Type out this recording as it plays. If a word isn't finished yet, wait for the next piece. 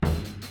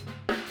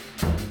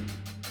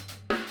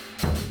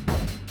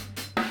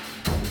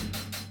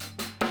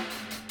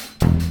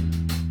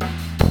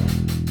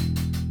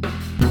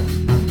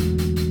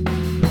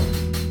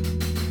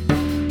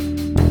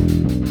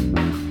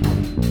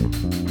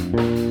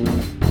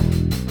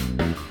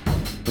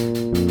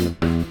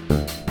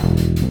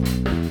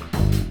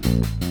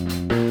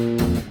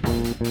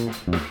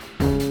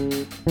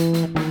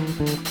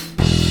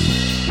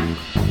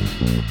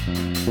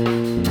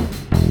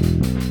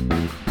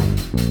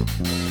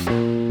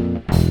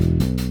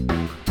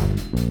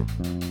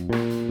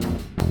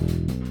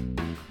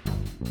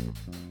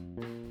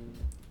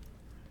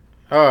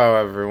Hello,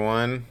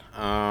 everyone.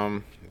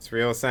 It's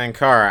Real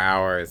Sankara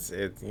Hours.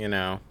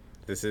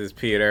 This is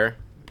Peter,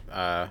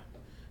 uh,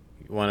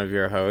 one of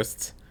your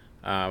hosts.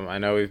 I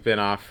know we've been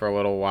off for a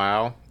little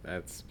while.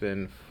 It's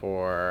been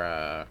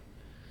for,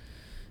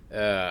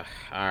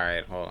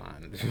 alright, hold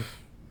on.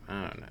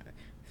 I don't know.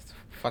 It's a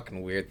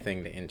fucking weird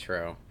thing to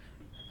intro.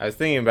 I was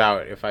thinking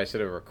about if I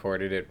should have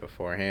recorded it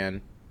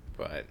beforehand,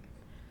 but,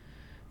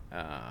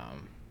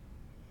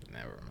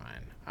 never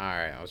mind.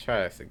 Alright, I'll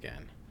try this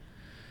again.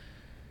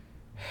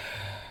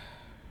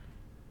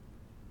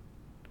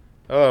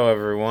 Hello,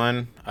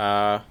 everyone.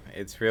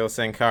 It's Real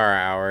Sankara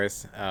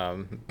Hours.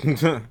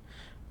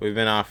 We've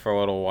been off for a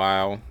little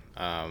while.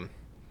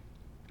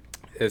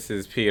 This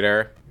is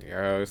Peter,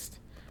 your host,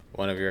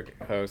 one of your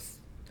hosts.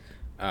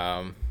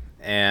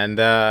 And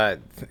there's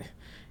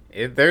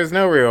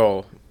no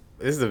real.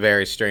 This is a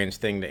very strange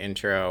thing to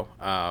intro.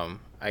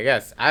 I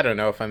guess I don't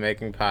know if I'm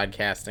making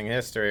podcasting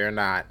history or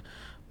not,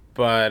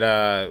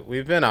 but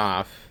we've been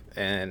off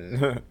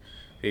and.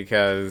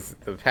 Because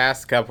the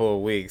past couple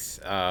of weeks,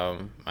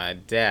 my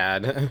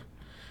dad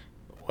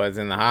was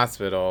in the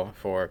hospital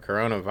for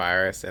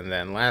coronavirus, and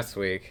then last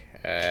week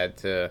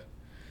they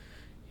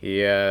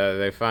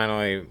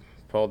finally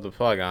pulled the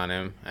plug on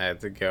him. I had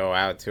to go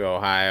out to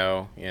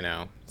Ohio,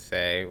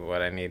 say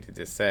what I needed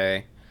to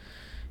say,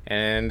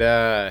 and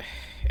it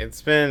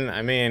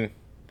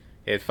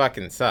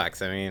fucking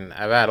sucks. I've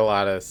had a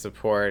lot of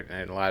support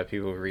and a lot of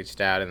people have reached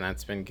out, and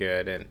that's been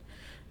good, and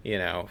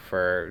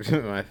for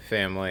my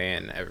family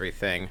and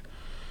everything.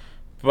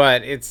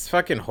 But it's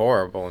fucking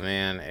horrible,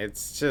 man. It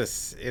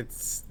sucks,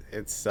 It's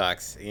and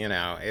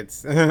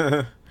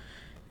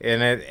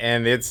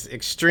it's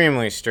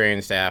extremely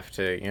strange to have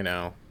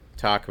to,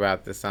 talk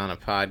about this on a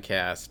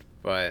podcast,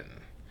 but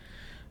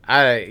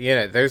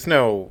there's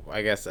no,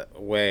 I guess,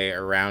 way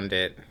around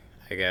it.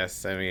 I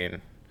was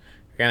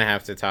gonna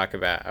have to talk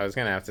about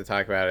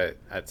it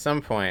at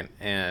some point,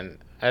 and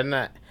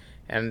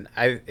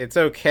it's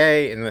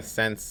okay in the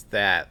sense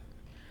that,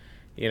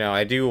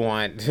 I do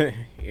want,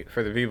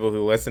 for the people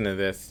who listen to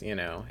this, and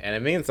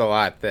it means a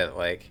lot that,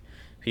 like,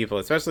 people,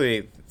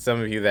 especially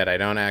some of you that I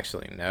don't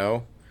actually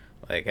know,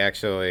 like,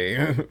 actually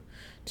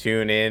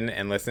tune in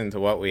and listen to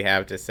what we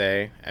have to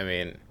say.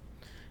 I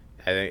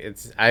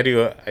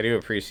do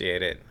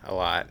appreciate it a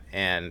lot,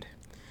 and,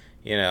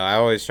 I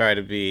always try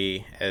to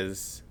be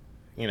as,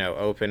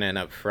 open and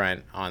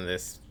upfront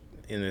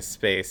in this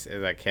space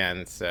as I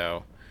can,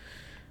 so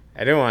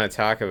I didn't want to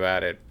talk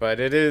about it, but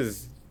it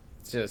is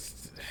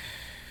just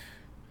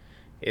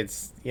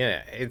it's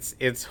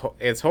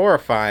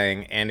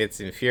horrifying and it's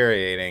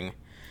infuriating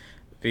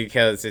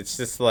because it's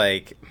just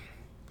like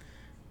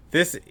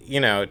this,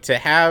 to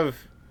have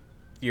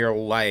your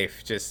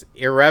life just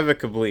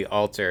irrevocably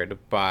altered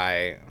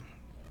by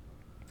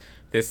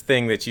this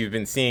thing that you've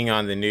been seeing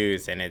on the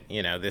news, and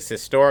this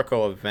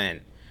historical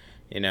event.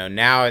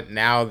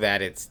 Now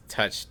that it's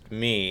touched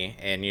me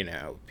and,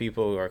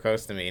 people who are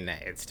close to me,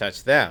 it's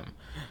touched them.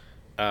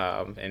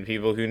 And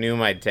people who knew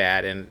my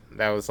dad, and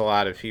that was a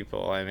lot of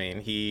people.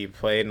 He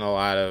played in a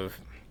lot of,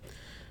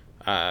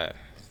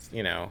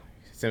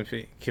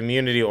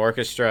 community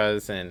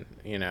orchestras and,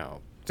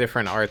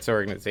 different arts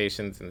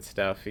organizations and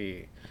stuff.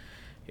 He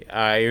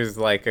was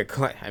like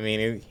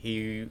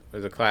he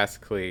was a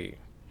classically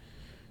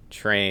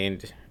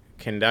trained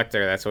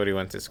conductor. That's what he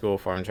went to school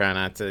for. I'm trying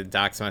not to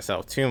dox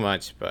myself too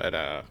much, but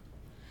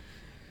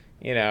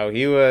he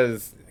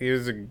was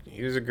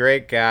a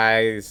great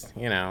guy.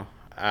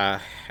 I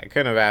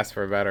couldn't have asked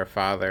for a better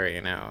father,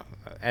 and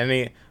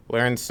he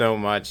learned so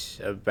much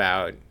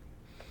about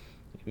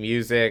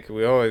music.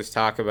 We always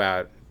talk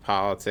about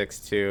politics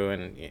too,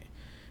 and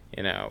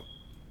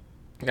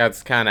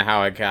that's kind of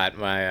how I got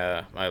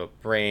my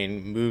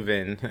brain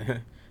moving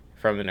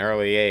from an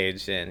early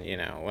age. And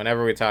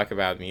whenever we talk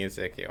about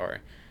music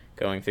or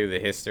going through the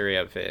history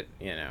of it,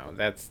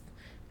 that's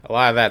a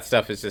lot of that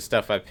stuff is just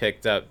stuff I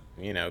picked up,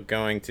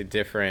 going to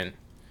different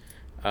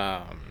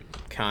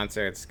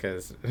concerts,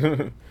 because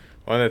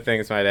one of the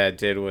things my dad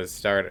did was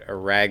start a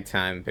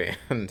ragtime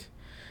band,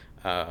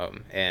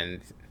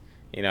 and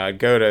I'd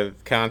go to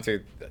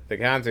the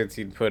concerts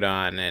he'd put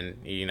on,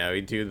 and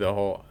he'd do a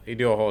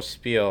whole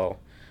spiel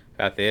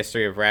about the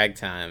history of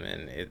ragtime,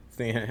 and it's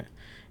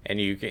and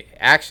you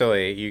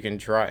can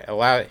draw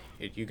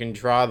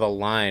the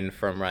line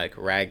from like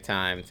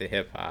ragtime to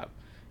hip hop,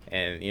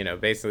 and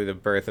basically the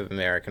birth of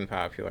American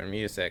popular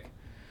music.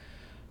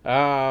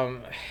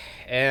 And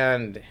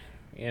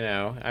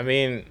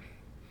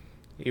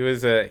he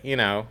was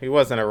he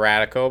wasn't a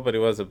radical, but he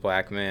was a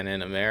black man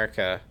in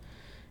America,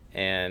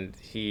 and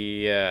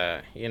he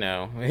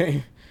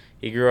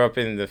he grew up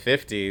in the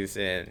 50s,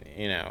 and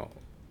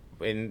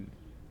in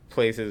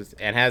places,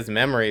 and has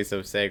memories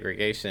of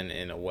segregation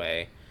in a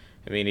way.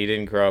 He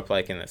didn't grow up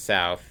like in the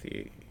South.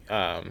 He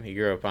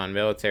grew up on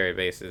military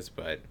bases,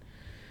 but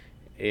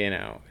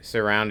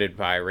surrounded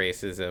by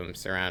racism,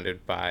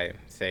 surrounded by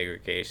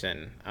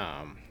segregation.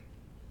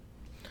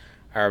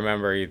 I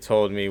remember he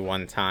told me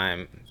one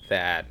time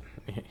that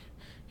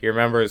he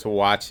remembers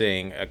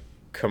watching a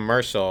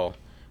commercial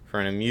for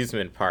an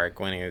amusement park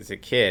when he was a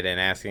kid and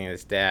asking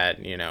his dad,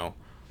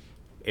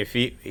 if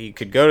he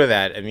could go to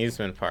that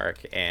amusement park,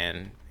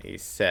 and he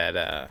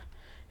said,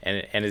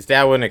 and his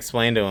dad wouldn't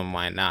explain to him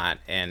why not.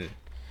 And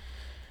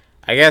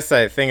I guess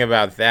I think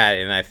about that,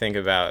 and I think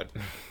about,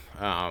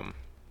 um,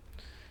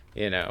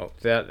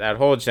 that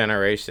whole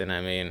generation.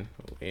 I mean,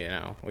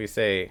 we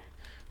say,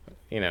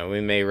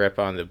 we may rip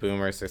on the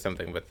boomers or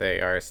something, but they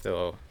are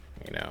still,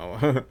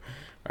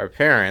 our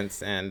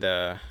parents.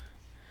 And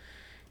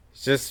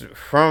just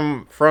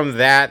from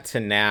that to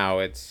now,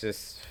 it's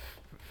just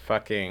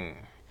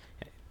fucking.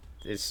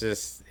 It's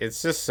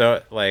just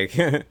so like,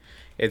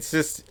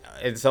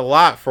 it's a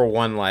lot for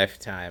one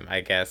lifetime.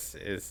 I guess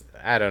is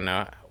I don't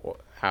know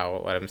how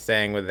what I'm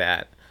saying with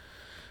that.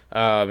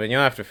 And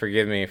you'll have to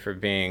forgive me for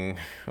being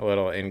a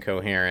little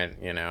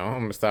incoherent.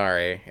 I'm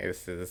sorry.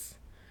 This is,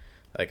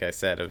 like I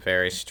said, a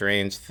very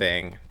strange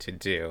thing to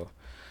do.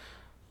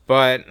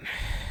 But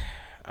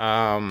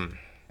I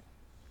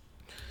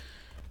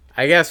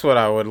guess what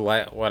I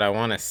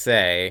want to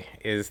say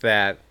is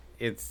that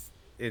it's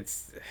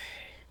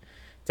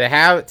to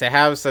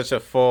have such a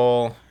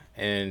full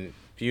and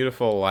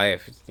beautiful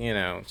life,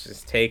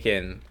 just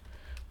taken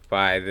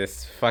by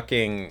this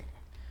fucking,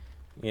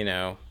 you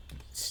know,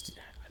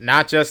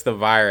 not just the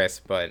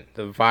virus, but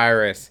the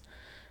virus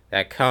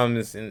that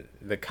comes in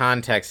the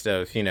context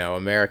of,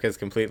 America's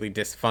completely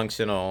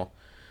dysfunctional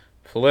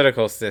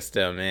political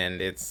system,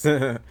 and it's,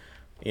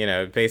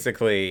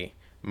 basically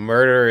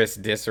murderous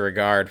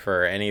disregard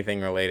for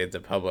anything related to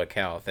public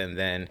health, and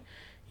then,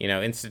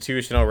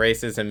 institutional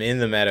racism in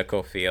the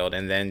medical field,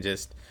 and then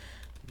just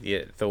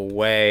the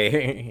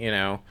way,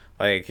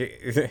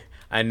 like,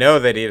 I know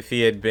that if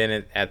he had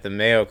been at the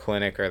Mayo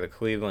Clinic or the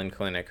Cleveland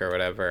Clinic or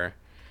whatever,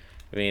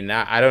 I mean,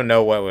 I don't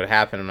know what would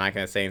happen. I'm not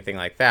going to say anything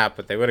like that,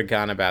 but they would have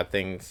gone about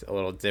things a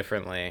little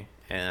differently.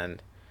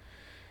 And,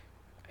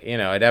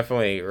 I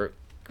definitely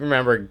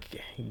remember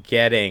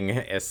getting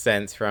a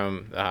sense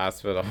from the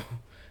hospital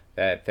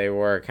that they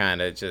were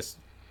kind of just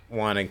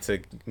wanting to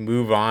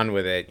move on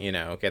with it,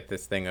 get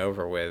this thing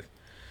over with.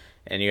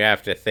 And you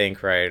have to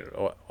think, right,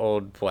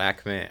 old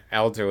black man,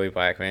 elderly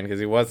black man, because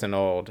he wasn't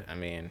old. I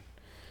mean,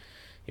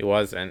 he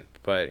wasn't,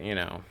 but,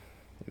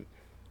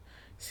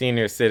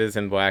 senior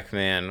citizen black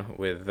man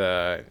with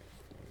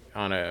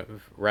on a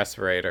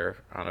respirator,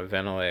 on a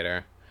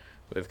ventilator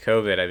with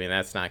COVID. I mean,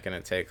 that's not going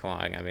to take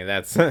long. I mean,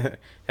 that's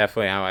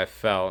definitely how I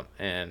felt,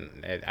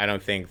 and I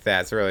don't think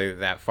that's really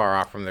that far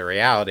off from the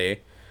reality.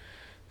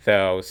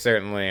 Though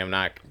certainly I'm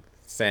not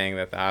saying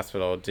that the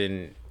hospital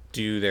didn't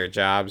do their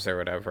jobs or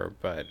whatever,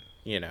 but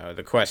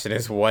the question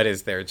is, what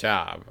is their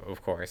job?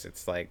 Of course,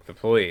 it's like the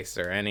police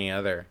or any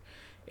other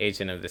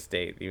agent of the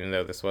state, even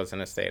though this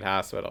wasn't a state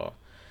hospital.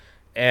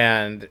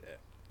 And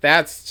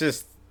that's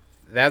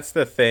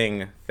the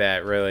thing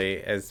that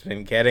really has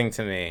been getting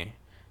to me,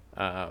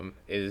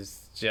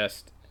 is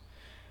just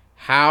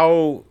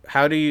how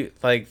do you,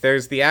 like,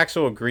 there's the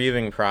actual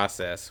grieving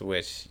process,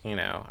 which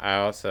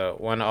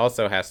one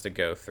also has to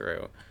go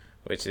through,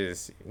 which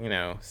is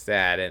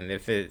sad. And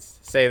if it's,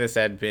 say this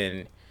had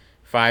been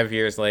 5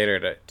 years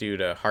later due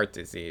to heart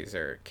disease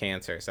or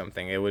cancer or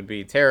something, it would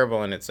be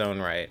terrible in its own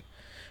right.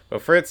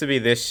 But for it to be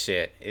this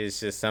shit is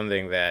just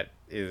something that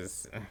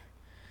is,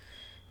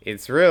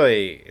 it's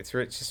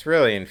just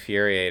really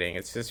infuriating.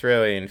 It's just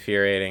really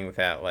infuriating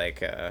that,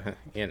 like,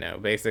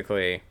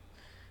 basically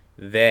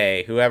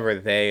whoever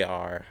they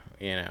are,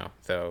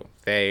 so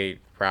they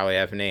probably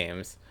have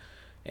names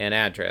and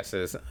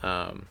addresses,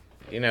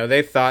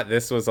 they thought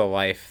this was a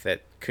life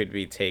that could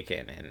be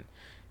taken. And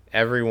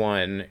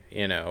everyone,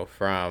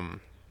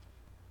 from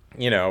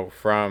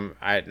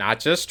not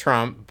just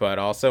Trump, but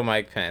also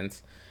Mike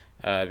Pence,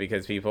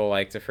 because people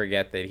like to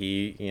forget that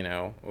he,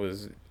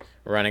 was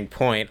running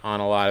point on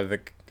a lot of the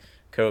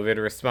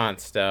COVID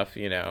response stuff,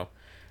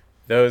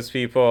 those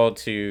people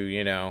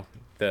to,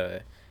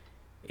 the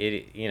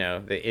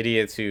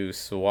idiots who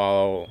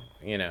swallow,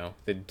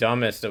 the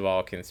dumbest of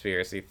all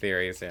conspiracy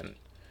theories and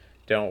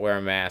don't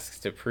wear masks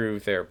to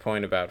prove their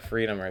point about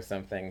freedom or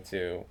something,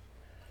 to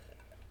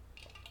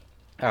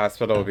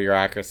hospital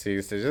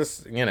bureaucracies, to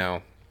just,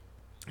 the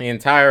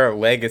entire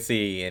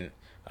legacy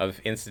of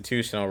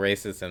institutional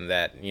racism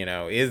that,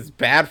 is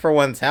bad for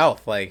one's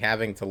health. Like,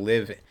 having to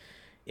live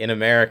in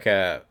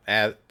America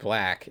as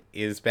black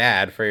is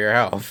bad for your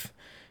health,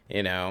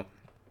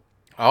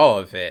 all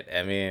of it.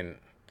 I mean,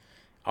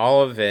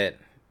 all of it,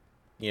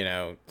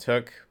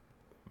 took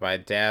my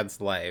dad's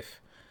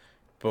life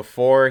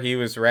before he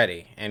was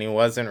ready, and he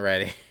wasn't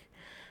ready.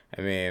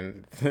 I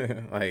mean,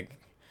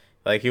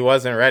 like he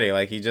wasn't ready.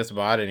 Like, he just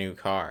bought a new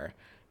car,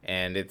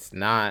 and it's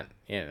not,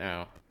 it's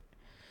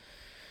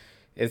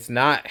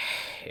not,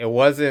 it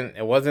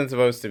wasn't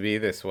supposed to be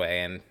this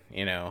way. And,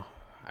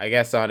 I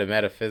guess on a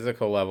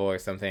metaphysical level or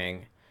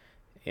something,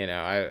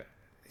 I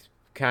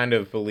kind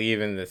of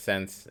believe in the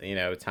sense,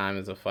 time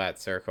is a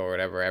flat circle or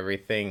whatever.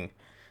 Everything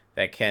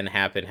that can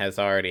happen has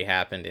already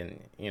happened in,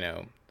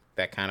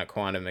 that kind of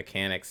quantum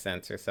mechanics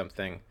sense or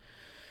something.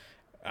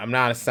 I'm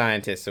not a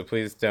scientist, so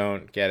please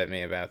don't get at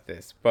me about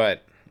this.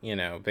 But,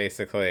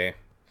 basically,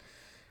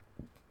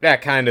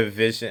 that kind of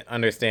vision,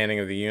 understanding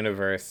of the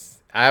universe,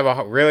 I have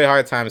a really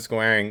hard time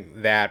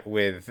squaring that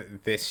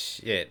with this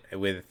shit,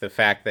 with the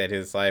fact that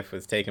his life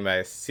was taken by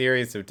a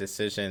series of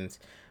decisions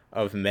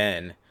of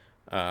men,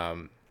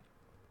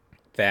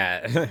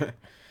 that,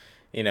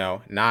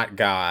 not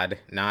God,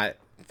 not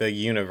the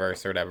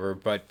universe or whatever,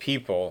 but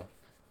people,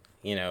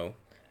 you know,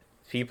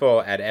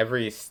 people at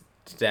every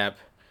step,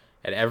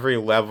 at every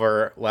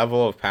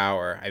level of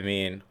power. I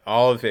mean,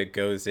 all of it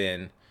goes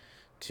in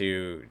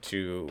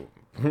to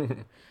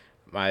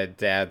my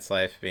dad's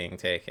life being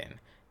taken,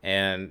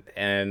 and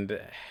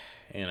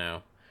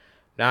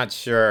not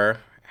sure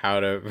how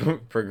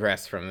to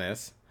progress from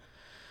this.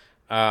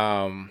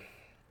 I'm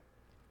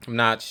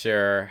not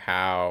sure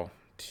how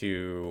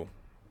to,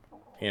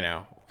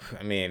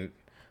 I mean,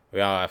 we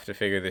all have to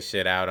figure this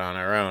shit out on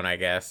our own, I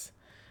guess.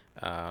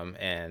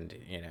 And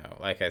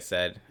like I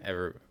said,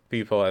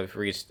 people have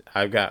reached.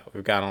 We've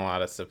gotten a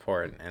lot of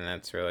support, and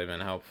that's really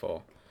been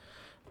helpful.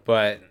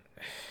 But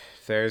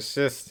there's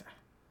just,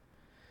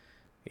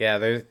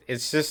 yeah,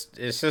 it's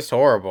just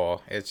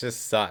horrible. It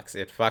just sucks.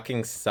 It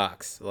fucking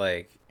sucks.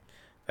 Like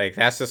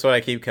that's just what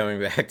I keep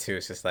coming back to.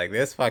 It's just like,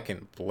 this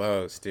fucking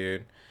blows,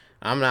 dude.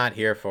 I'm not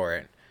here for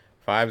it.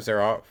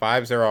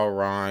 Vibes are all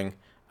wrong.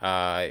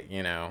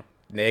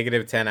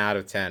 Negative 10 out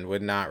of 10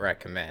 would not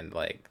recommend.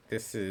 Like,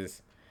 it's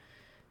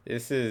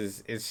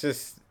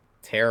just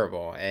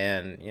terrible.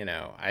 And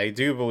I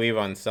do believe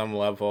on some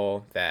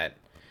level that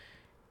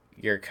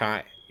your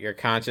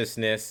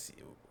consciousness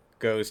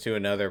goes to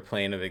another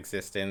plane of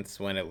existence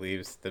when it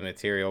leaves the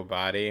material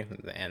body,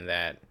 and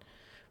that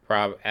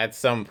at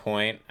some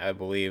point I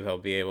believe he'll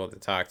be able to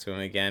talk to him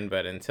again.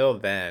 But until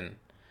then,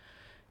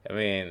 I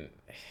mean,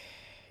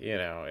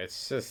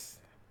 it's just,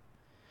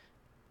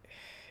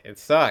 it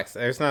sucks.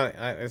 There's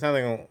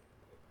nothing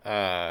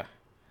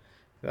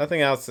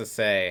nothing else to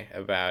say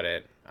about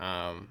it,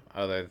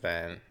 other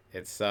than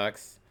it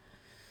sucks,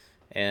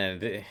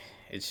 and it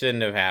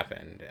shouldn't have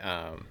happened.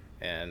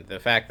 And the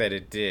fact that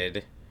it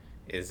did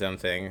is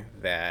something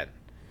that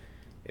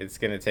it's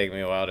gonna take me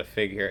a while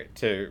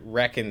to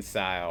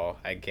reconcile,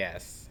 I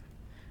guess.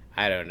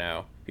 I don't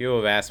know. People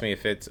have asked me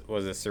if it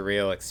was a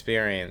surreal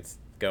experience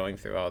going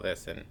through all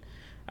this, and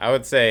I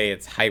would say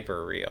it's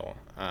hyper real.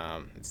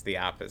 It's the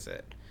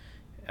opposite.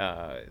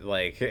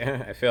 Like,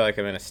 I feel like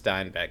I'm in a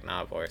Steinbeck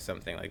novel or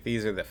something. Like,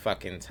 these are the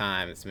fucking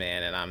times,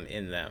 man, and I'm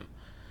in them.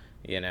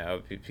 And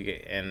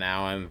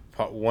now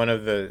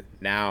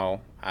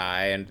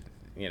I and,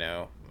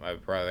 my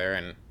brother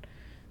and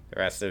the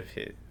rest of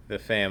the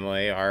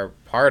family are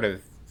part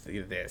of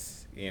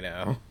this,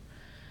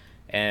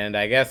 And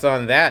I guess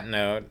on that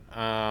note,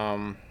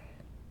 I'll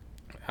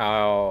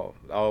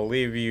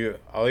leave you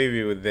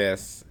with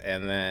this,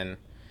 and then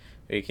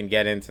we can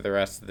get into the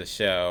rest of the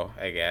show,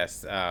 I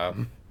guess.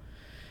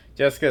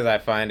 Just because I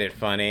find it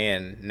funny,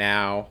 and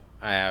now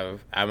I'm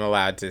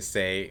allowed to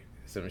say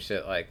some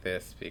shit like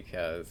this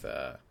because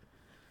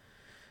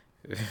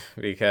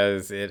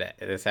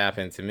this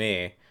happened to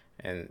me.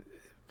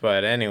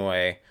 But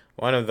anyway,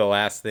 one of the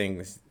last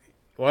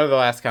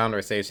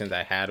conversations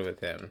I had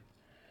with him,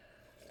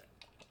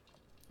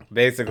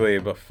 basically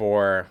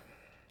before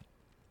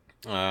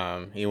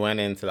he went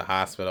into the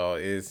hospital,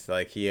 is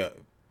like, he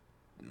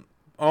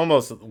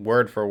almost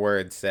word for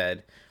word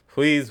said,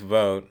 "Please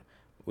vote.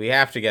 We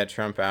have to get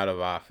Trump out of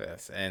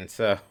office." And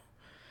so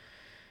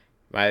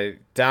my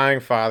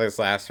dying father's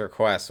last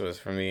request was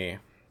for me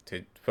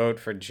to vote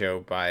for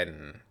Joe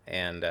Biden.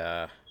 And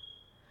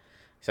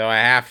so I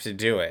have to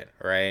do it,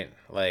 right?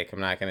 Like, I'm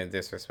not going to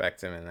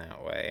disrespect him in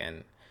that way.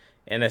 And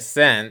in a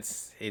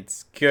sense,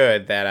 it's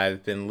good that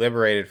I've been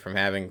liberated from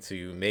having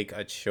to make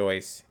a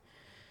choice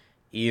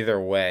either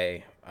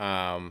way.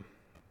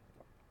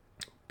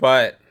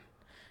 But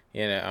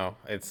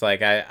it's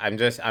like,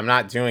 I'm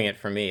not doing it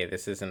for me. It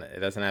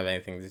doesn't have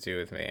anything to do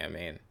with me. I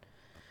mean,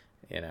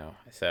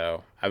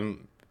 so I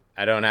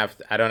don't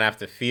have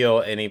to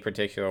feel any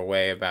particular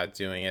way about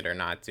doing it or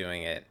not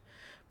doing it.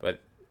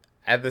 But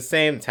at the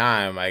same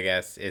time, I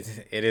guess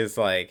it is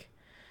like,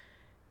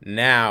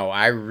 now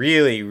I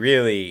really,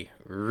 really,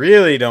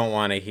 really don't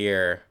want to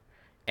hear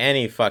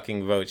any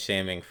fucking vote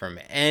shaming from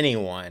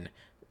anyone,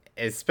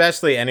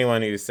 especially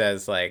anyone who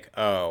says, like,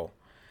 oh,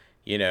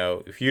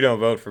 if you don't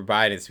vote for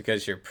Biden, it's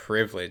because you're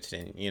privileged,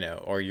 and,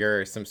 or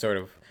you're some sort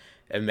of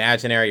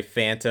imaginary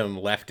phantom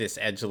leftist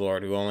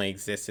edgelord who only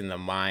exists in the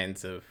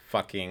minds of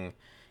fucking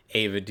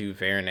Ava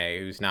DuVernay,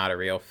 who's not a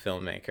real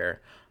filmmaker.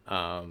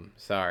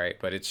 Sorry,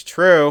 but it's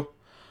true.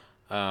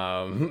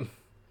 And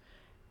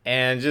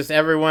just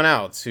everyone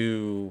else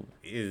who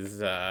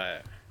is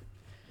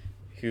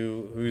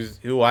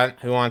who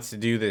wants to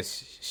do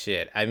this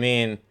shit. I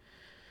mean,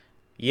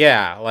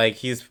 yeah, like,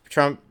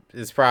 Trump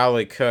is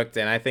probably cooked,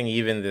 and I think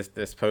even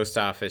this post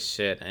office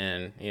shit,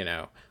 and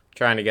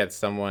trying to get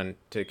someone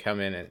to come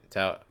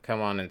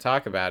on and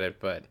talk about it,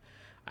 but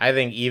I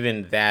think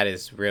even that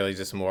is really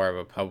just more of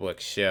a public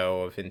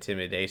show of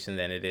intimidation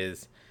than it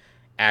is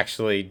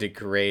actually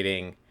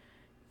degrading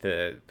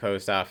the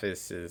post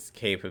office's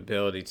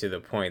capability to the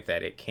point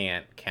that it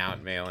can't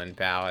count mail-in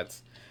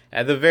ballots.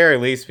 At the very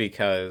least,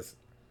 because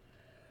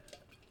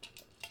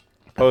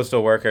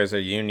postal workers are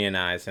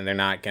unionized and they're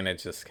not going to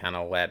just kind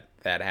of let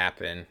that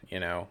happen,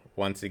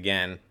 once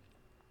again.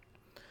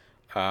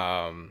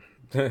 Um,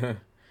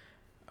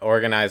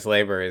 organized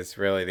labor is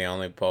really the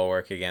only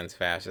bulwark against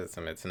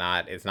fascism. It's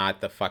not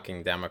the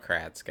fucking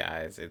Democrats,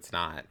 guys. It's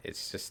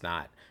just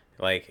not.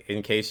 Like,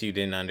 in case you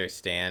didn't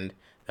understand,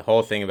 the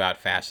whole thing about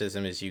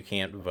fascism is you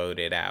can't vote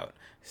it out.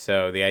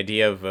 So the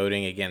idea of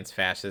voting against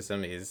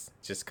fascism is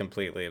just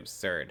completely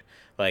absurd.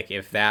 Like,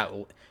 if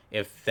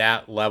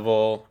that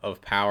level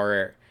of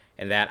power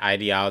and that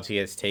ideology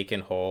has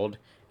taken hold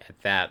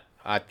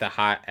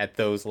at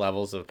those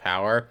levels of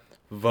power,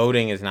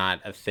 voting is not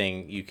a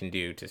thing you can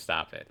do to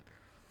stop it.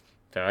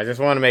 So I just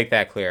want to make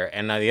that clear.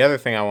 And now the other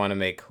thing I want to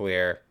make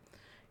clear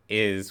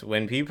is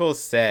when people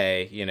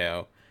say,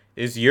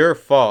 it's your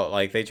fault,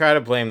 like they try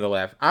to blame the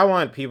left. I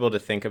want people to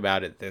think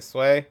about it this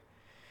way: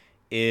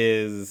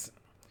 is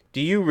do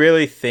you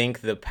really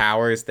think the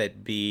powers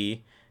that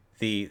be,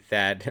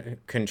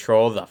 that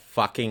control the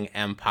fucking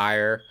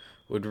empire,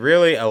 would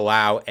really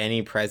allow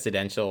any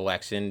presidential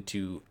election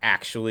to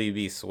actually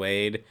be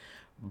swayed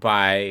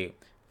by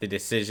the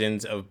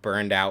decisions of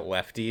burned out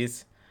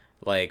lefties,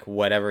 like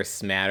whatever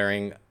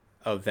smattering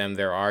of them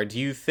there are? Do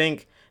you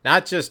think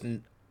not just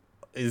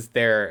is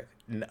there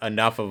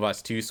enough of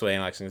us to sway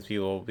elections,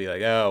 people will be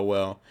like, oh,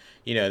 well,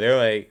 they're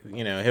like,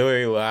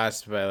 Hillary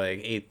lost by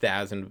like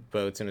 8,000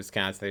 votes in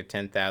Wisconsin, there are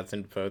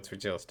 10,000 votes for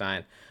Jill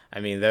Stein.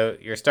 I mean, though,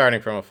 you're starting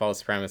from a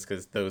false premise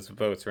because those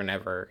votes were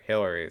never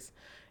Hillary's.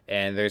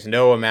 And there's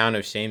no amount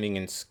of shaming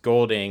and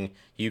scolding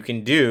you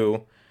can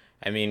do.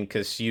 I mean,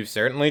 because you've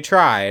certainly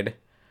tried.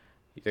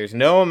 There's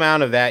no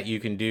amount of that you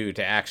can do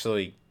to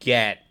actually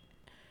get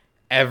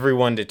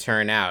everyone to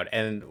turn out.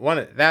 And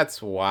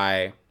that's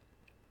why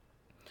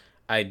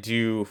I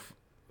do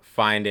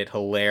find it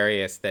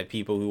hilarious that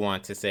people who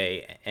want to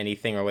say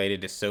anything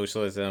related to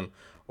socialism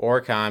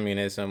or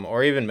communism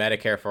or even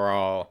Medicare for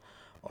all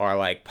are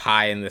like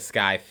pie in the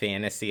sky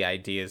fantasy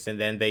ideas, and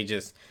then they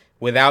just,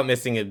 without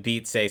missing a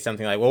beat, say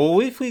something like, well,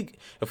 if we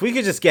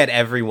could just get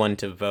everyone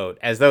to vote,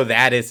 as though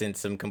that isn't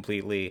some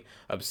completely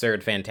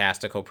absurd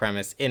fantastical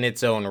premise in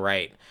its own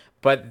right.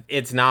 But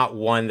it's not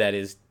one that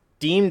is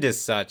deemed as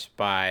such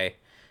by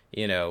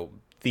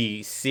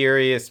the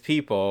serious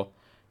people,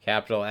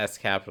 capital S,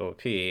 capital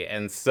P.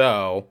 And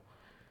so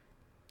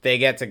they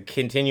get to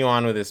continue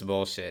on with this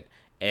bullshit.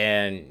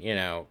 And,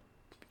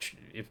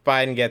 if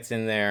Biden gets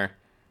in there,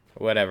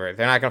 whatever,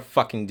 they're not going to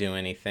fucking do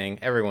anything.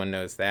 Everyone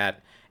knows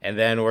that. And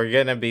then we're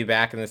going to be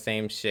back in the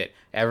same shit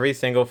every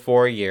single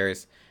 4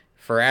 years,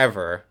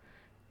 forever.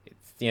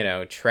 It's,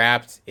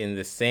 trapped in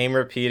the same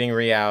repeating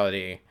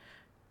reality.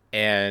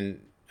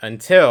 And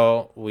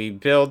until we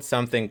build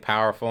something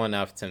powerful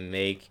enough to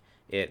make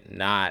it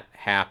not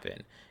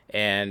happen.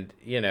 And,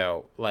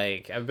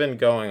 I've been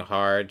going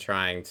hard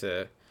trying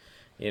to,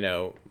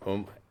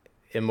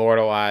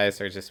 immortalize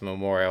or just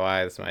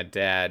memorialize my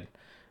dad.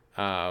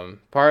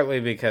 Partly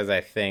because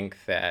I think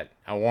that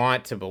I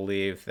want to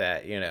believe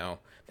that,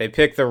 they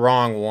picked the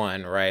wrong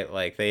one, right?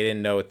 Like, they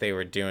didn't know what they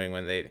were doing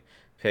when they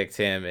picked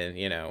him, and,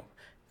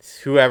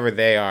 whoever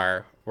they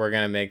are, we're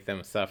going to make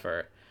them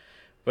suffer.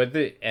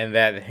 And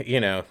that,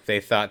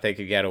 they thought they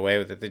could get away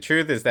with it. The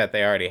truth is that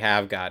they already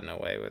have gotten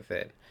away with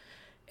it.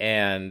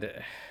 And,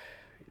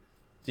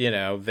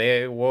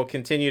 they will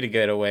continue to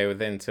get away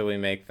with it until we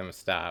make them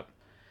stop.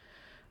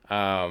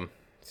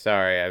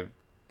 Sorry, I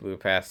blew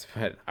past,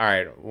 but all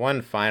right,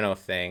 one final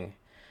thing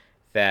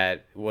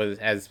that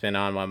has been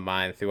on my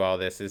mind through all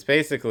this is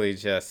basically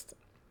just,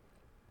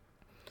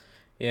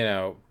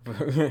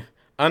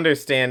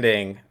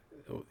 understanding,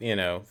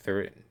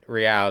 the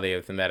reality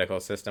of the medical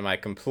system. I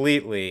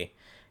completely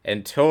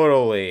and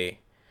totally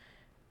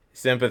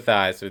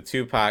sympathize with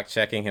Tupac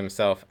checking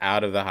himself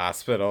out of the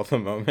hospital the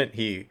moment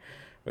he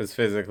was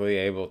physically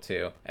able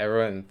to.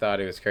 Everyone thought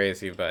he was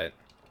crazy, but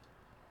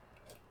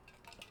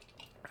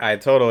I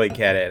totally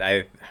get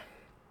it.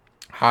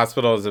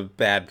 Hospital is a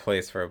bad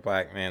place for a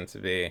black man to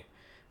be.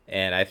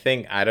 And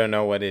I don't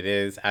know what it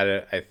is.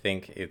 I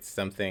think it's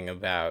something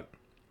about,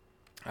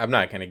 I'm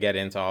not going to get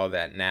into all of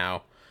that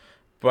now.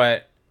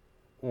 But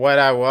what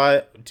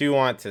I do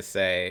want to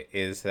say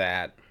is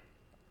that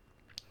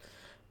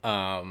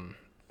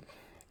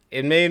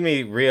it made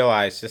me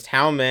realize just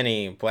how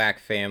many black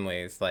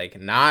families, like,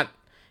 not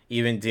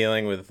even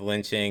dealing with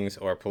lynchings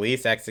or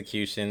police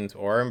executions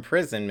or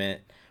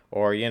imprisonment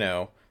or,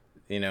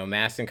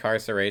 mass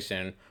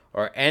incarceration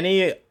or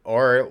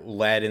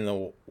lead in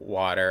the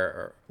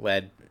water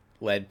or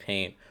lead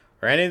paint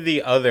or any of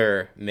the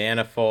other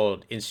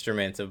manifold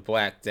instruments of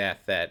black death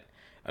that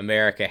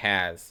America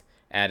has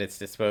at its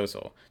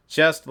disposal.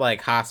 Just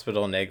like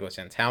hospital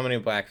negligence. How many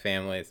black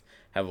families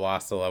have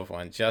lost a loved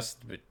one just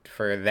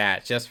for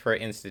that, just for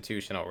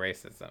institutional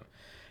racism?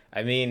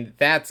 I mean,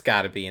 that's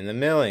got to be in the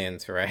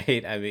millions,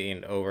 right? I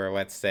mean, over,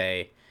 let's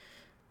say,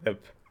 the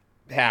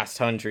past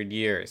 100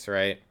 years,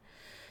 right?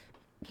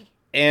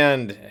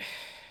 And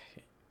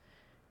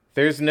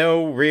there's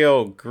no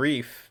real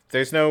grief.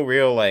 There's no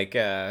real, like,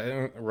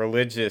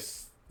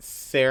 religious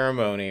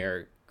ceremony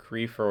or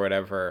grief or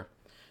whatever.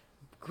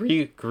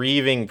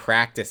 Grieving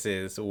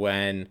practices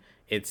when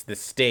it's the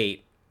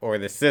state or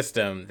the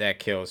system that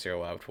kills your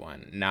loved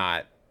one,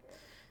 not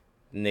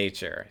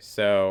nature.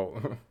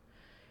 So,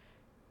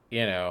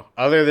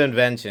 other than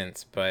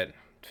vengeance, but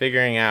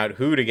figuring out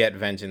who to get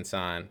vengeance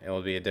on,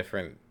 it'll be a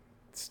different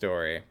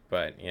story.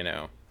 But,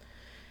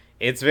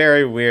 it's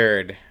very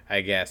weird,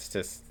 I guess,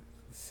 to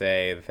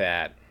say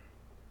that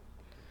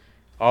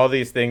all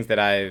these things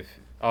that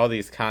all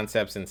these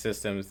concepts and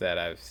systems that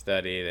I've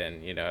studied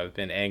and, I've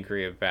been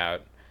angry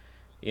about,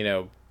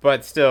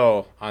 but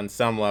still, on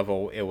some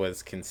level, it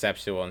was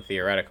conceptual and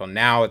theoretical.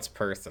 Now it's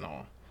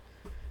personal,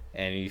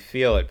 and you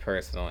feel it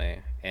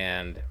personally,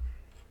 and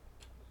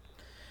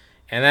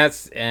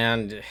that's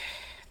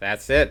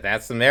it.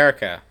 That's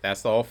America.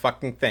 That's the whole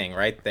fucking thing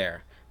right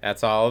there.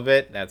 That's all of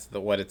it. That's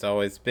what it's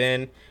always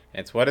been.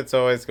 It's what it's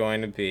always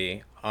going to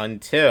be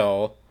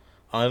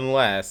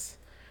unless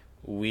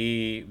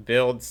we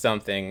build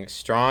something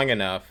strong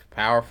enough,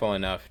 powerful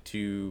enough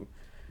to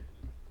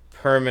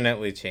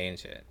permanently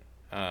change it.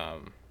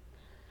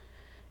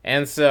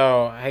 And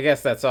so I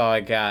guess that's all I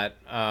got.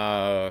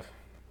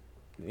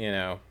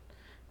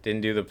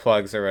 Didn't do the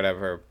plugs or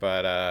whatever,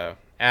 but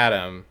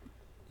Adam,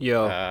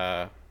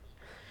 Yo.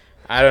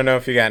 I don't know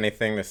if you got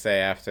anything to say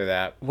after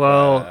that.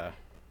 Well,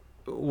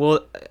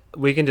 well,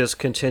 we can just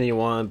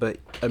continue on, but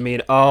I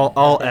mean,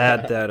 I'll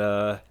add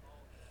that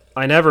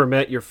I never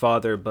met your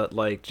father, but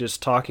like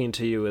just talking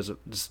to you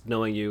just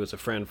knowing you as a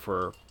friend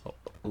for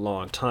a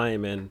long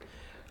time, and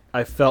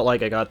I felt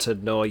like I got to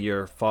know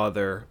your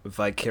father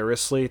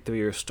vicariously through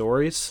your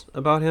stories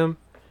about him,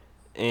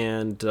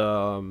 and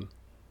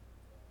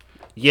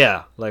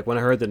yeah, like when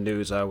I heard the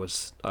news, I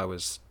was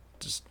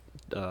just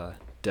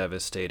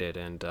devastated,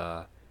 and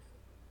I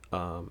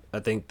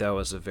think that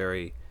was a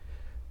very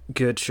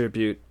good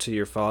tribute to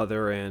your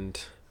father, and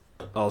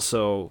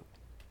also,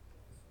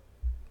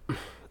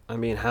 I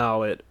mean,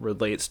 how it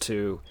relates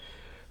to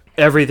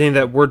everything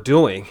that we're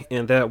doing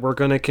and that we're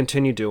going to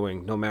continue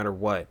doing no matter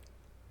what.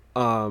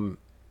 And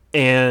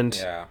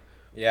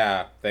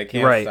yeah, they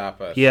can't right, stop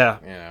us. yeah,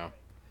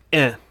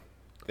 and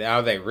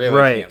Now they really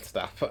right, can't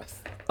stop us.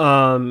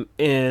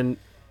 and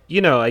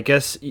I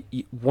guess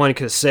one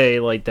could say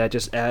like that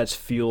just adds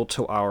fuel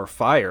to our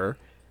fire.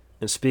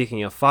 And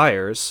speaking of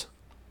fires,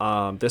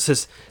 this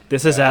is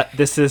That's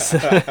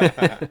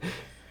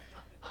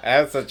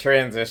a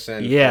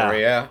transition for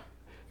yeah, you.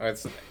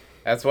 It's,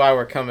 that's why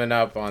we're coming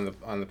up on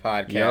the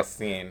podcast yep,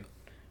 scene,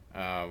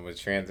 with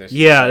transitions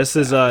yeah. like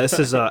that. This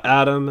is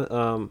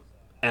Adam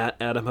at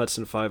Adam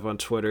Hudson 5 on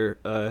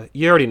Twitter.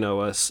 You already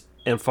know us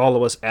and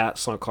follow us at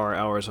Slunkar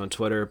Hours on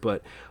Twitter.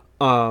 But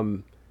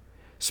um,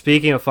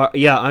 speaking of fire,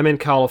 yeah, I'm in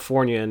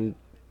California, and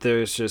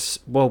there's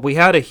just we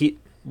had a heat.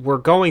 We're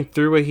going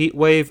through a heat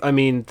wave. I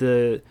mean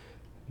the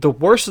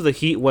worst of the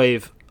heat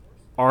wave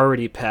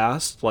already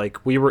passed.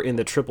 Like we were in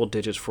the triple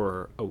digits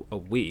for a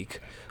week.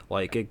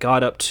 Like it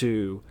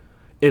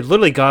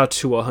literally got up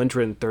to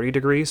 130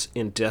 degrees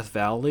in Death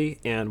Valley,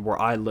 and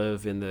where I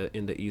live in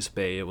the East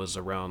Bay, it was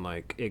around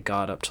like it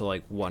got up to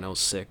like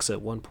 106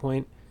 at one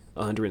point,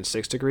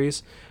 106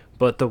 degrees.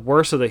 But the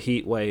worst of the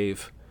heat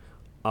wave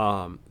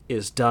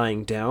is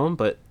dying down.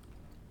 But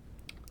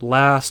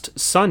last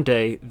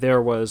Sunday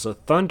there was a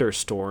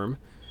thunderstorm,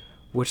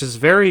 which is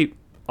very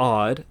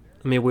odd.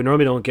 I mean, we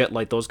normally don't get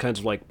like those kinds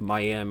of like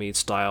Miami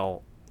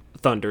style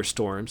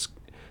thunderstorms.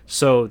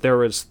 So there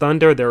was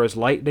thunder, there was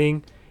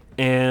lightning,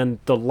 and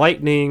the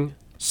lightning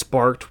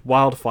sparked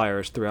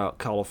wildfires throughout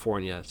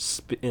California.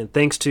 And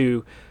thanks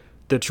to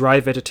the dry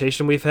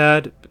vegetation we've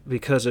had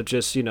because of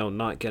just,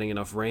 not getting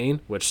enough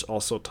rain, which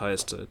also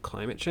ties to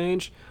climate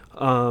change.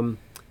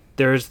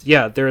 There's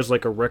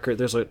like a record,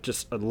 there's like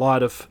just a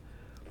lot of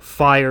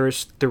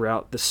fires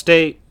throughout the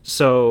state.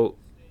 So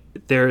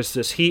there's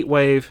this heat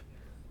wave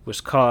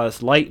which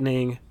caused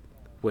lightning,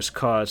 which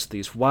caused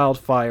these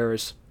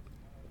wildfires,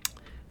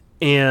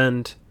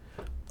 and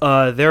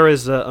there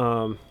is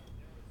a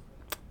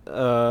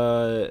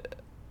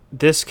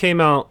this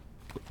came out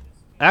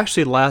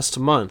actually last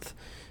month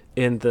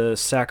in the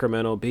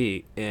Sacramento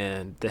Bee,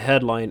 and the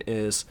headline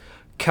is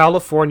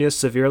California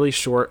severely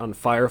short on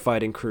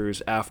firefighting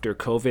crews after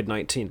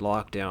COVID-19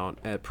 lockdown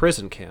at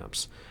prison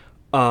camps.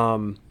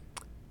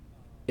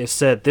 It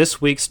said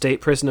this week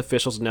state prison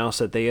officials announced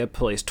that they had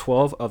placed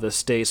 12 of the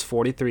state's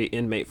 43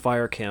 inmate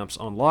fire camps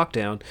on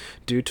lockdown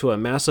due to a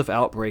massive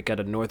outbreak at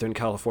a Northern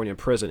California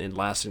prison in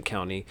Lassen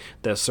County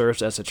that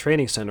serves as a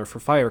training center for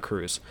fire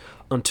crews.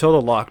 Until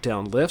the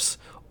lockdown lifts,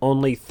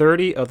 only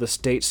 30 of the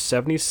state's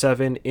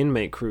 77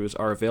 inmate crews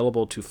are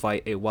available to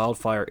fight a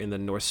wildfire in the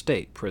North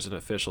State, prison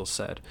officials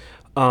said.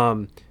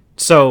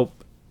 So,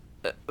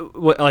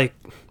 like,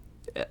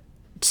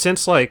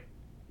 since like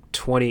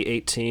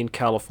 2018,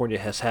 California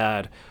has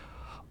had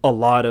a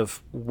lot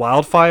of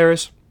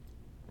wildfires,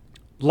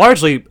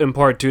 largely in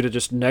part due to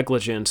just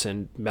negligence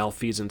and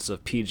malfeasance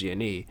of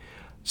PG&E.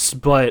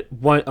 But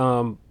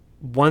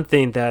one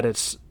thing that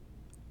it's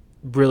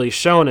really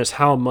shown is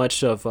how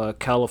much of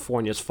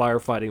California's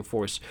firefighting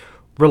force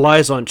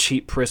relies on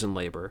cheap prison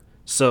labor.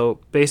 So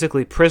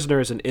basically,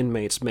 prisoners and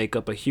inmates make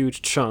up a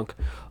huge chunk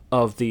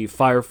of the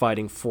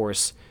firefighting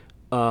force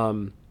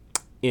um,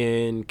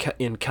 in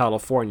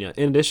California,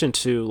 in addition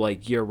to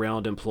like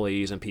year-round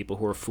employees and people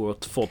who are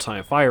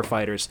full-time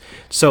firefighters.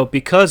 So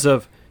because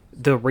of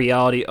the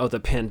reality of the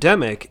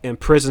pandemic and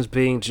prisons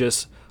being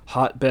just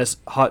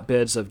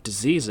hotbeds of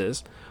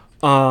diseases,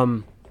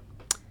 um,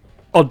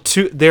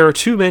 there are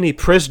too many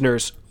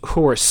prisoners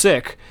who are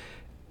sick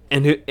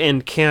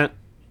and can't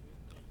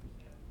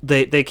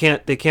they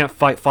can't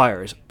fight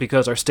fires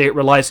because our state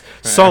relies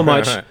so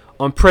much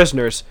on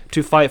prisoners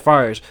to fight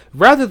fires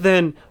rather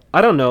than,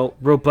 I don't know,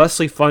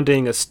 robustly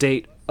funding a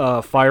state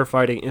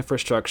firefighting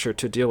infrastructure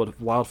to deal with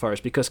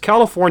wildfires. Because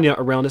California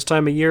around this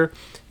time of year,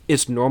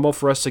 it's normal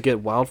for us to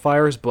get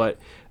wildfires, but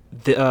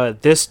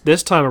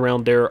this time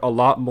around they're a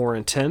lot more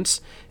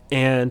intense,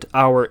 and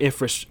our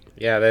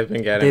Yeah, they've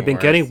been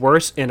getting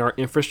worse, and our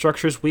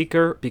infrastructure is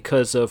weaker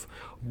because of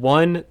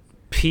one,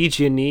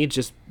 PG&E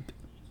just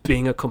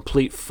being a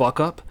complete fuck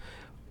up.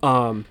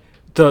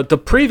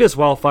 The previous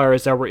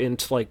wildfires that were in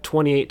like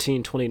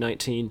 2018,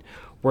 2019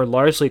 were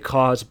largely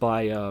caused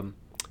by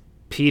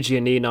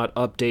PG&E not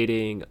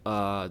updating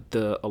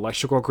the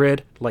electrical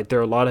grid. Like there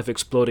are a lot of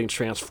exploding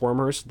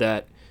transformers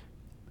that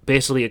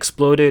basically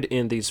exploded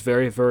in these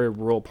very, very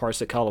rural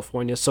parts of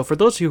California. So for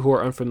those of you who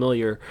are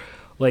unfamiliar,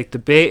 like the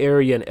Bay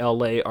Area and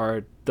LA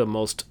are the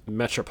most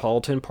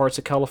metropolitan parts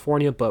of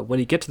California, but when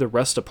you get to the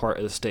rest of the part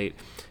of the state,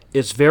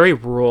 it's very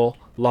rural,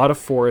 a lot of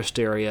forest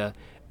area,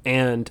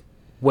 and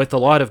with a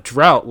lot of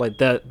drought, like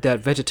that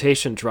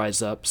vegetation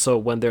dries up. So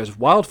when there's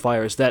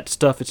wildfires, that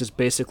stuff is just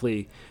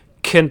basically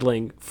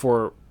kindling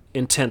for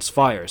intense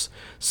fires.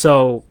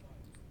 So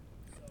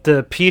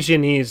the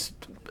PG&E's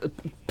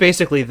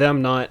basically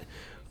them not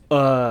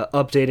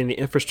updating the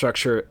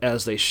infrastructure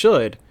as they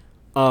should,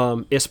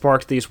 it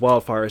sparked these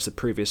wildfires the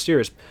previous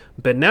years.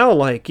 But now,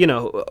 like,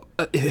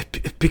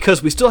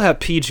 because we still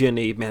have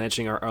PG&E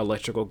managing our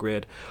electrical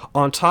grid,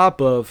 on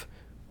top of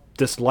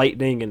this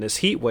lightning and this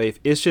heat wave,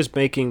 it's just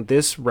making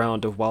this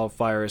round of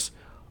wildfires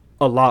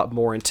a lot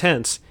more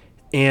intense.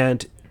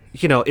 And,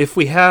 if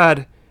we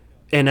had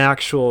an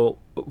actual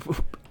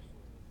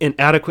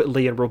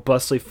inadequately and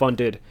robustly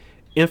funded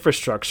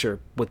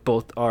infrastructure with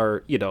both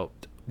our,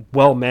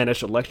 well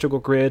managed electrical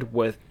grid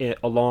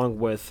along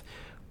with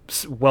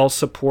well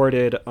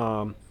supported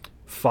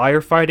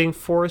firefighting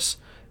force,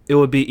 it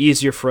would be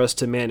easier for us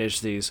to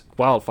manage these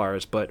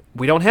wildfires. But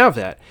we don't have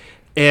that,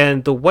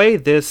 and the way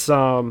this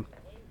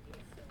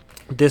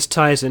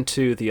ties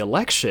into the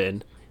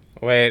election.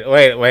 Wait.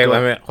 Let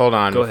me hold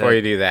on Go before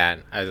ahead. you do that.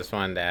 I just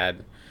wanted to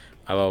add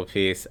a little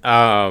piece.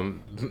 I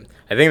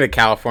think the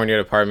California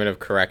Department of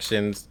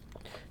Corrections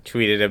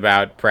tweeted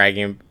about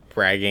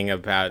bragging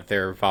about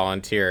their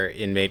volunteer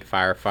inmate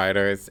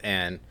firefighters,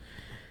 and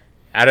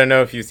I don't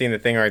know if you've seen the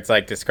thing where it's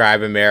like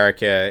describe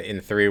America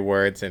in 3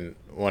 words, and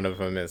one of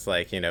them is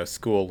like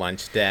school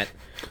lunch debt.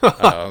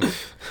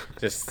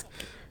 Just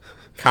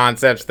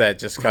concepts that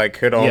just like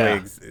could only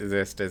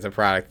exist as a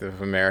product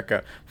of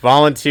America.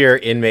 Volunteer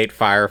inmate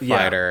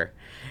firefighter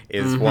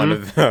is one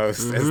of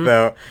those,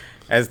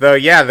 as though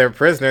they're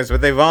prisoners, but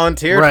they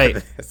volunteered for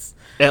this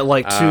at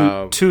like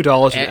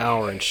 $2 an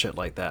hour and shit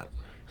like that.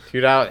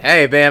 $2.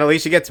 Hey man, at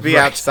least you get to be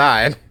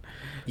outside.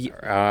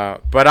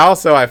 But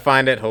also I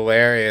find it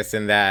hilarious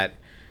in that,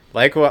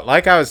 like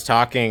I was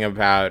talking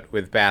about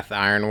with Bath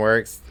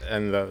Ironworks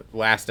in the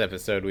last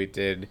episode we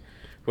did,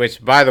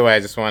 which by the way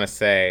I just want to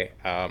say,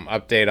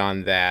 update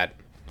on that.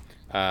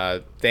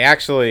 They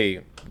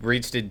actually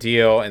reached a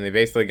deal and they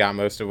basically got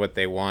most of what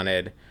they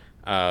wanted,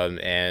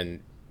 and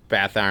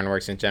Bath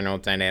Ironworks and General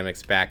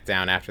Dynamics backed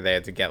down after they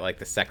had to get like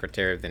the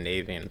Secretary of the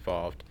Navy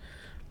involved.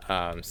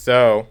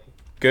 So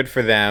good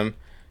for them.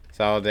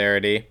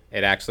 Solidarity.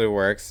 It actually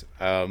works.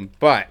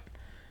 But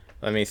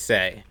let me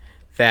say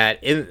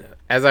that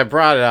as I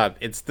brought it up,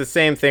 it's the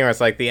same thing where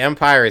it's like the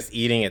empire is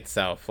eating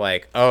itself.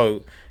 Like,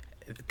 the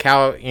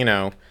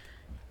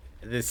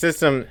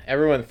system,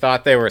 everyone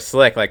thought they were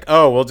slick. Like,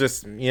 we'll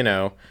just,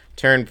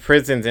 turn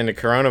prisons into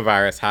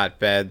coronavirus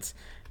hotbeds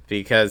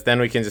because then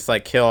we can just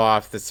like kill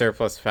off the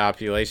surplus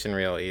population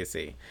real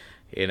easy,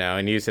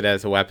 and use it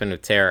as a weapon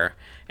of terror.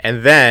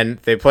 And then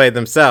they played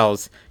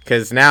themselves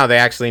because now they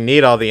actually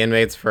need all the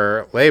inmates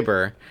for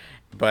labor,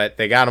 but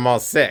they got them all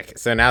sick.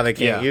 So now they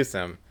can't use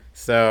them.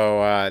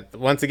 So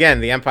once again,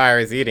 the empire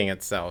is eating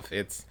itself.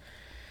 It's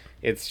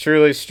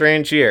truly a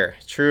strange year.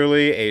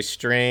 Truly a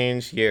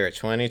strange year.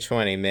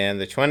 2020, man.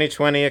 The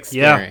 2020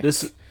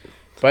 experience.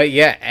 But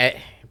yeah.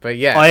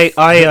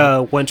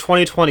 I when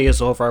 2020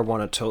 is over, I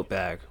want a tote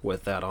bag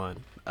with that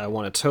on. I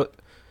want a tote.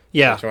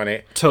 Yeah.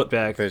 Tote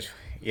bag.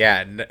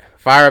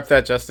 Fire up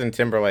that Justin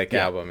Timberlake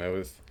album. It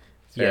was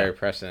very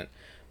prescient.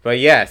 But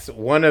yes,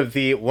 one of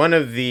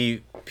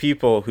the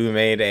people who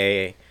made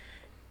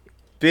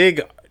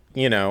big,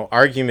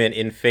 argument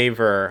in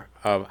favor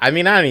of. I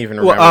mean, I don't even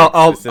Well,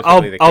 remember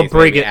specifically the case.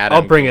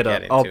 I'll bring it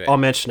up. I'll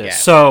mention it. Yeah.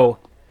 So,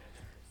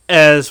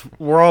 as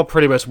we're all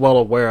pretty much well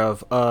aware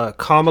of,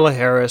 Kamala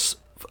Harris,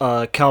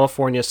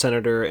 California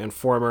senator and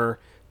former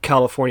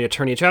California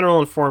attorney general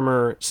and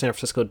former San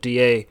Francisco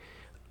DA,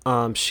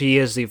 she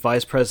is the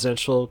vice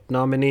presidential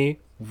nominee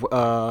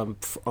on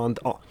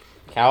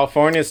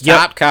California's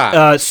top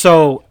cop.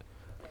 So,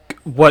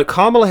 what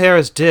Kamala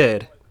Harris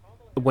did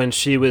when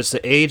she was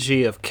the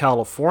AG of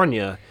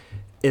California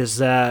is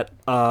that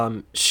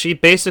she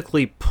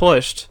basically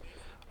pushed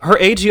her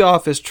AG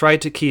office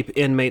tried to keep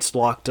inmates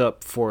locked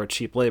up for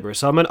cheap labor.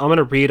 So I'm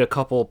gonna read a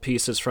couple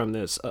pieces from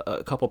this,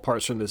 a couple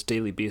parts from this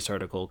Daily Beast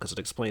article because it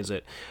explains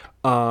it.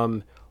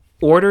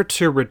 Order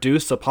to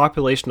reduce the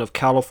population of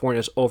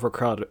California's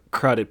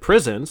overcrowded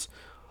prisons,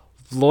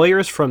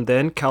 lawyers from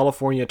then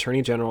California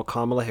Attorney General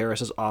Kamala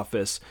Harris's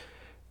office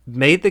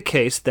made the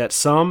case that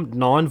some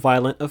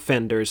nonviolent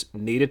offenders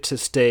needed to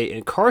stay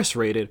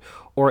incarcerated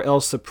or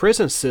else the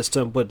prison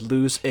system would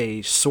lose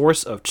a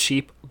source of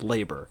cheap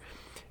labor.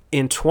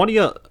 In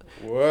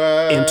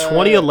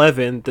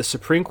 2011, the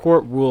Supreme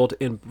Court ruled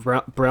in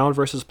Brown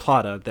versus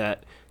Plata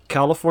that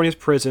California's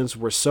prisons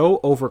were so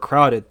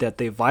overcrowded that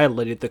they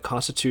violated the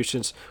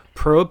Constitution's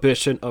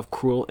prohibition of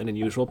cruel and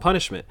unusual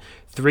punishment.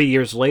 3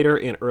 years later,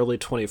 in early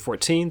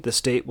 2014, the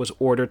state was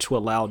ordered to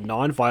allow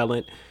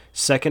nonviolent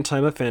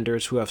second-time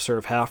offenders who have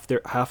served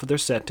half of their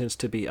sentence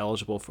to be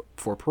eligible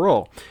for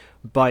parole.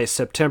 By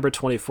September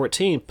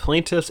 2014,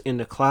 plaintiffs in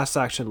the class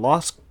action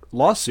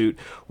lawsuit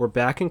were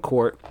back in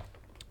court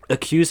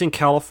accusing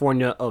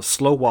California of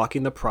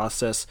slow-walking the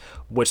process,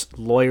 which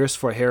lawyers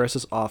for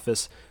Harris's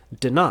office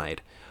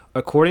denied.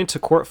 According to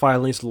court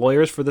filings,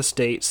 lawyers for the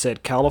state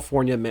said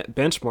California met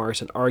benchmarks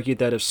and argued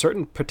that if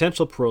certain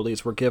potential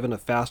parolees were given a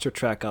faster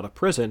track out of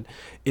prison,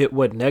 it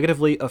would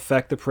negatively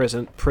affect the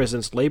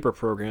prison's labor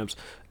programs,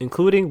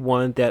 including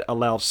one that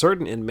allowed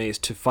certain inmates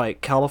to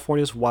fight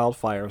California's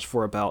wildfires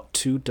for about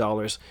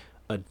 $2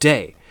 a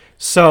day.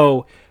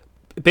 So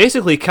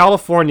basically,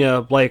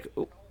 California, we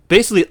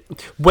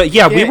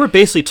were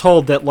basically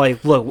told that,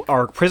 look,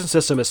 our prison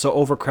system is so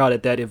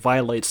overcrowded that it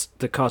violates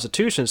the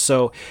Constitution,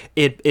 so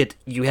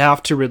you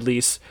have to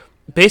release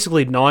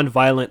basically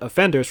non-violent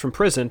offenders from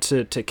prison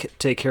to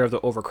take care of the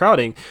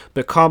overcrowding.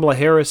 But Kamala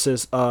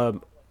Harris's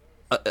her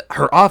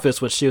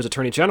office, when she was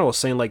Attorney General, was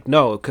saying,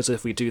 no, because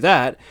if we do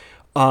that,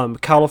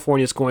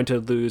 California is going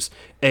to lose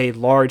a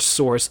large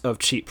source of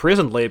cheap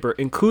prison labor,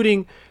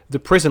 including the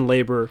prison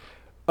labor,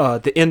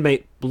 the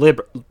inmate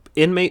labor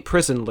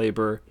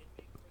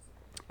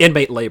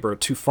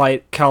to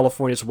fight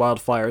California's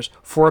wildfires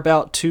for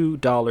about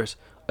 $2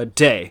 a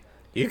day.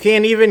 You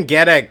can't even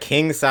get a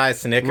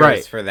king-size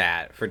Snickers for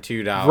that, for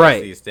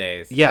 $2 these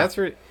days. Yeah.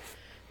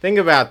 Think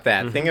about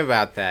that. Mm-hmm. Think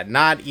about that.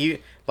 Not you.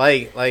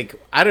 Like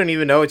I don't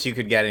even know what you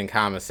could get in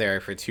commissary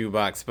for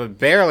 $2, but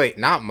barely,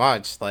 not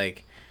much.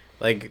 Like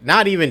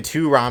not even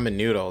 2 ramen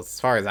noodles, as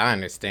far as I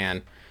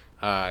understand.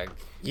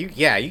 You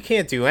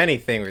can't do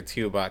anything for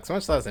 $2,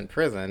 much less in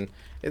prison.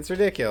 It's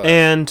ridiculous.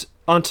 And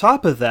on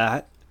top of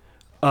that,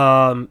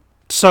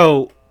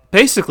 so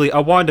basically, I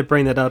wanted to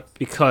bring that up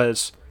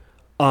because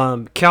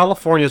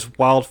California's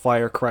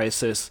wildfire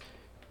crisis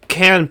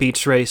can be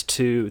traced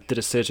to the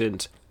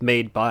decisions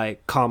made by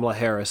Kamala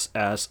Harris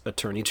as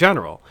Attorney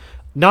General.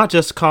 Not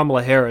just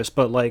Kamala Harris,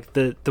 but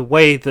the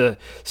way the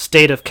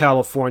state of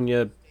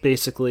California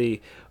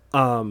basically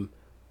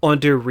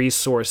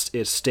under-resourced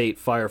its state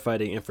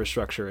firefighting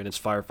infrastructure and its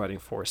firefighting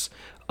force.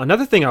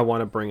 Another thing I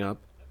want to bring up,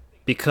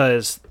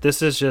 because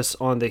this is just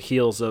on the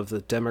heels of the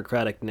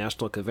Democratic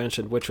National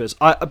Convention, which was,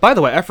 by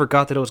the way, I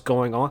forgot that it was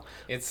going on.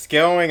 It's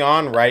going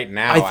on right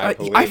now, I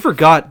believe. I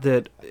forgot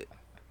that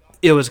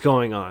it was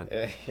going on.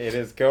 It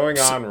is going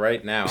on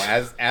right now,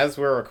 as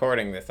we're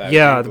recording this.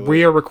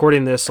 We are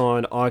recording this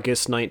on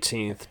August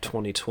 19th,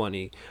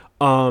 2020.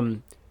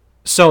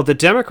 So the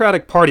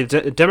Democratic Party,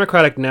 the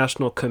Democratic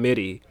National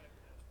Committee,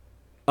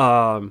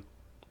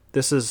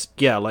 this is,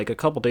 a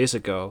couple days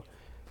ago,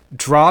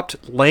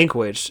 dropped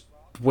language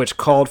which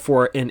called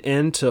for an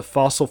end to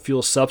fossil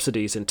fuel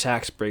subsidies and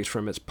tax breaks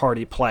from its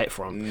party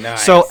platform.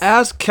 Nice. So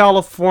as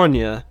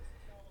California,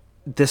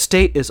 the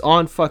state is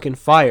on fucking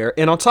fire.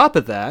 And on top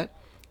of that,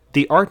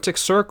 the Arctic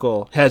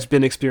Circle has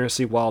been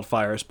experiencing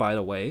wildfires, by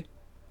the way,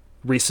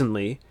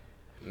 recently.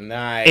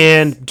 Nice.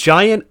 And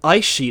giant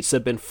ice sheets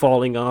have been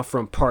falling off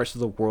from parts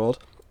of the world.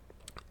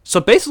 So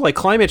basically,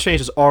 climate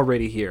change is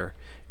already here.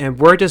 And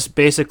we're just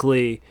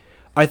basically...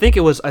 I think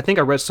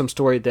I read some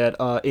story that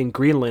in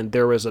Greenland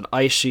there was an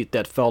ice sheet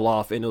that fell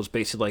off, and it was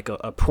basically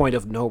a point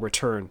of no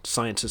return.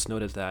 Scientists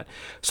noted that.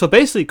 So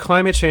basically,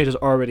 climate change is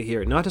already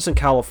here, not just in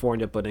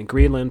California, but in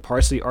Greenland,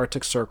 parts of the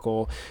Arctic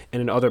Circle,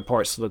 and in other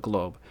parts of the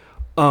globe.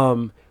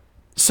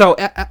 So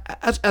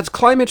as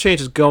climate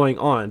change is going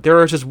on,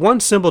 there is just one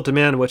simple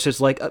demand, which is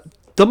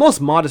the most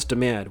modest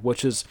demand,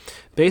 which is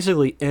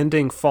basically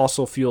ending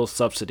fossil fuel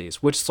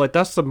subsidies, which is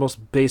that's the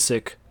most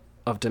basic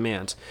of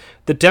demands.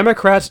 The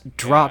Democrats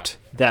dropped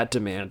that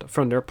demand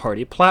from their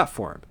party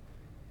platform.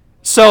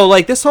 So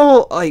like this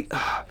whole like,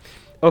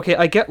 okay,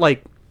 I get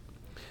like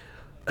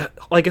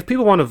if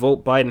people want to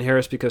vote Biden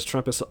Harris because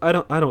Trump is, I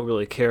don't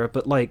really care,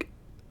 but like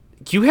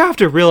you have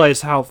to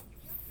realize how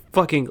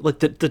fucking like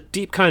the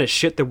deep kind of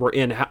shit that we're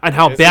in and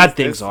how This bad is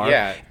things this are,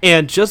 yeah.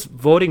 and just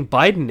voting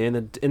Biden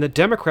in the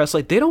Democrats,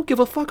 like they don't give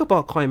a fuck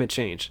about climate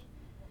change.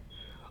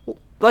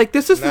 Like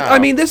this is, I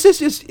No. mean, this is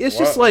just, it's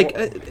just like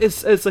What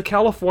it's a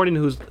Californian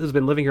who's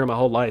been living here my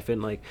whole life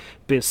and like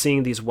been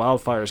seeing these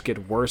wildfires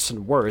get worse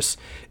and worse.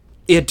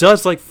 It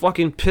does like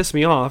fucking piss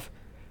me off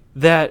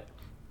that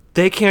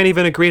they can't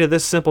even agree to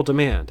this simple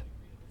demand.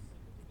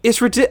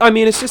 It's ridiculous. I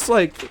mean, it's just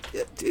like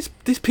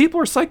these people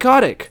are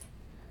psychotic.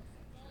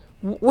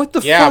 What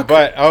the Yeah,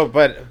 fuck?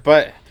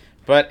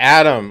 but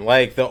Adam,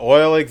 like the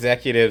oil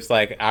executives,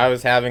 like I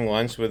was having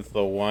lunch with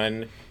the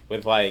one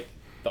with like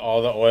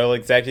all the oil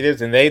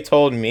executives, and they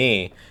told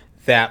me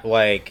that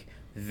like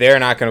they're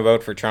not going to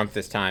vote for Trump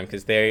this time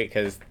because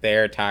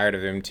they're tired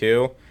of him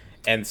too,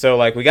 and so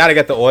like we got to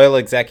get the oil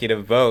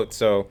executive vote.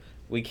 So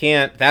we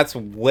can't. That's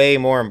way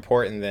more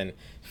important than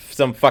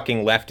some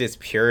fucking leftist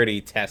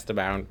purity test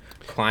about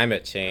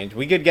climate change.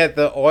 We could get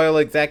the oil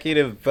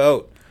executive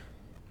vote,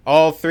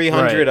 all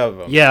 300 Right. of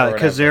them Yeah, or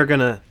because they're whatever.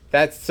 gonna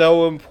That's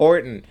so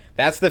important.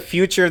 That's the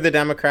future of the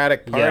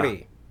Democratic yeah.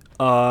 Party.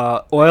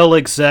 Oil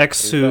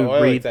execs Is the who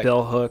oil read exec?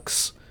 bell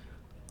hooks.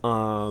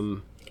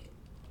 Um,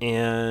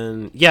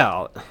 and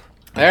yeah,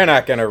 They're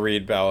not gonna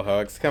read bell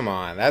hooks. Come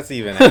on, that's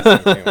even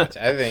asking too much.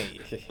 I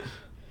think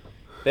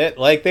that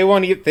like they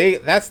won't. They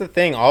that's the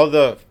thing. All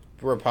the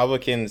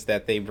Republicans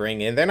that they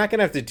bring in, they're not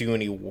gonna have to do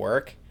any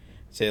work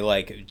to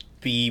like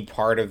be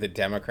part of the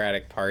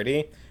Democratic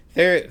Party.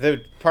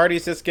 The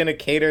party's just gonna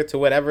cater to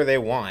whatever they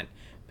want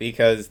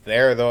because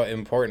they're the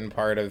important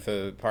part of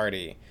the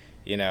party,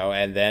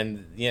 and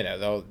then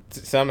they'll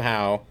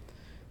somehow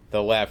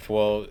the left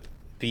will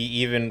be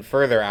even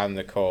further out in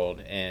the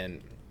cold.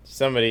 And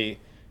somebody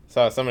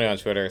saw somebody on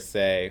Twitter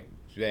say,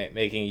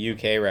 making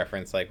UK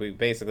reference, like we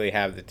basically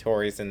have the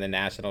Tories and the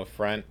National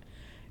Front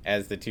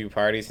as the two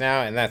parties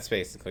now, and that's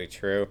basically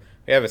true.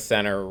 We have a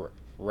center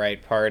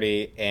right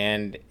party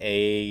and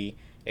a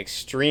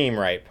extreme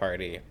right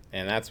party,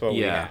 and that's what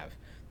we yeah. have.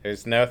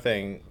 There's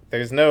nothing.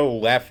 There's no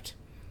left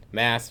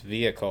mass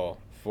vehicle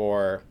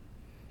for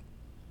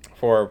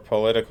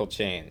political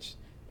change.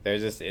 There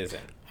just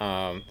isn't.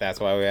 That's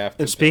why we have to And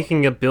build.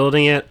 speaking of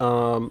building it,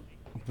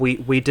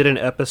 we did an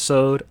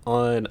episode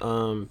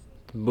on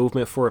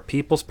movement for a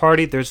people's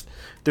party. There's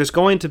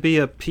going to be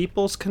a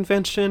people's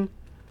convention.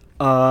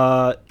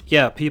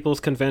 Yeah, People's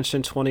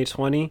Convention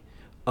 2020.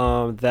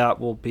 That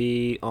will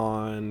be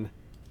on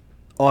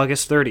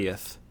August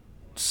 30th.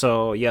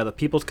 So yeah, the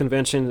People's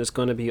Convention is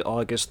going to be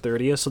August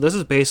 30th. So this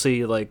is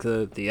basically like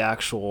the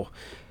actual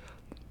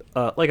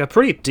like a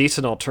pretty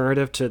decent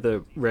alternative to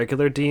the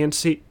regular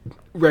DNC.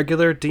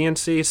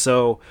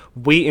 So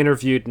we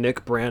interviewed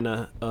Nick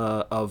Brana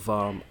of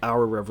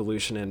Our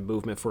Revolution and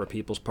Movement for a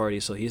People's Party.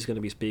 So he's going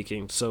to be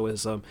speaking. So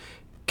is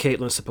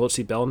Caitlin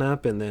Sapotzi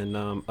Belknap, and then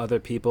other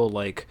people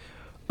like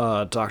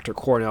Dr.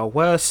 Cornell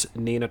West,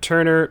 Nina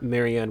Turner,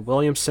 Marianne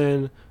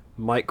Williamson,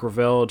 Mike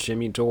Gravel,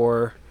 Jimmy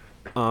Dore,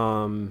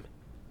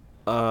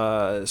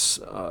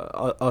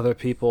 other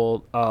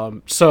people.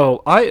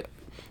 So I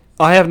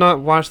have not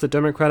watched the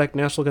Democratic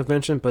National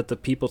Convention, but the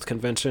People's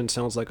Convention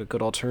sounds like a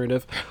good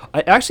alternative.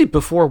 I actually,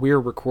 before we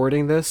were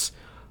recording this,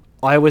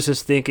 I was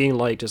just thinking,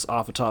 like, just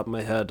off the top of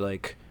my head,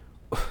 like,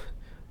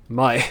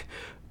 my,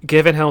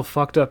 given how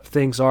fucked up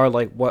things are,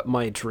 like, what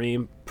my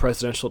dream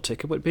presidential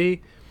ticket would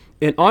be.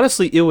 And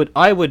honestly,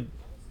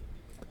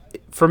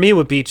 for me, it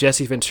would be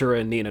Jesse Ventura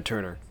and Nina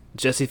Turner.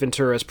 Jesse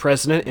Ventura as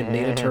president and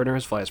Nina Turner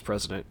as vice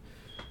president.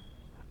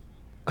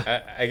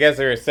 I guess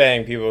they were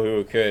saying people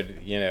who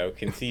could,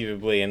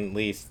 conceivably in at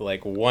least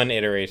like one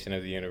iteration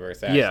of the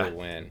universe Yeah. actually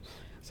win.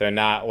 So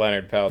not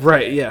Leonard Right,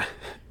 Peltier, yeah.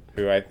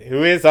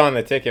 who is on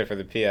the ticket for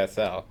the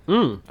PSL.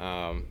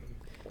 Mm.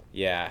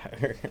 Yeah,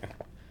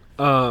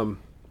 Um,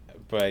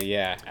 but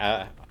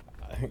yeah,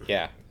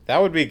 yeah, that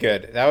would be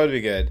good. That would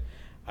be good.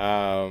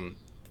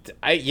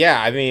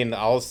 I mean,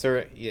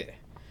 also, yeah,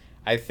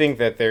 I think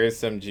that there is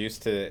some juice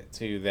to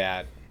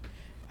that.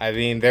 I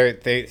mean, there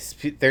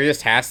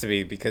just has to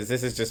be, because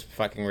this is just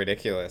fucking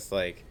ridiculous.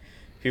 Like,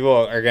 people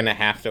are gonna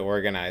have to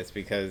organize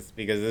because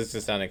it's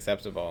just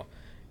unacceptable.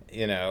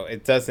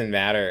 It doesn't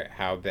matter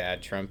how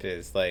bad Trump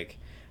is. Like,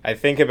 I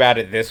think about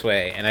it this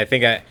way, and I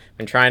think I've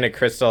been trying to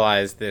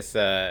crystallize this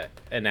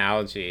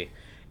analogy,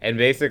 and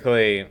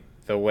basically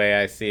the way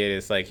I see it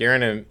is like you're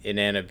in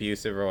an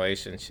abusive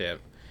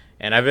relationship,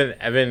 and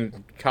I've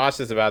been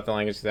cautious about the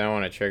language because I don't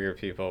want to trigger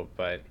people,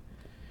 but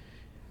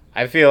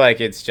I feel like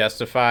it's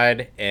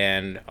justified,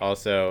 and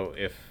also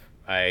if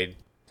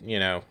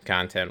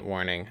content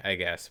warning, I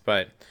guess.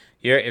 But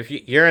if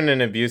you're in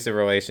an abusive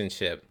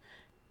relationship,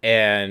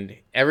 and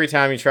every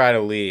time you try to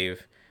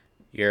leave,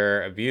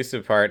 your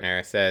abusive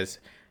partner says,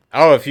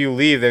 "Oh, if you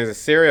leave, there's a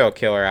serial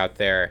killer out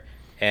there,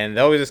 and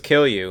they'll just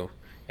kill you,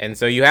 and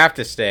so you have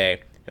to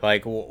stay.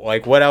 Like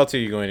what else are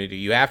you going to do?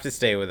 You have to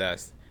stay with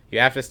us. You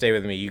have to stay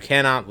with me. You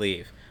cannot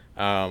leave."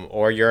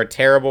 or you're a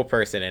terrible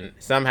person, and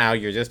somehow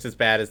you're just as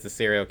bad as the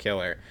serial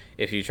killer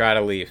if you try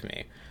to leave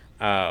me.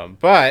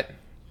 But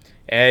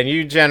and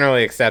you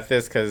generally accept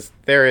this because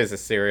there is a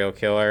serial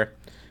killer,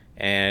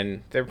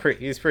 and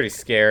he's pretty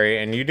scary,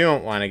 and you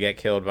don't want to get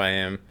killed by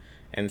him,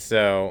 and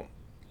so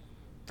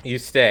you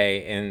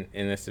stay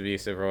in this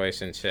abusive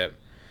relationship.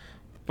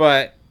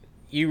 But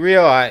you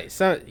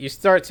realize you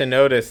start to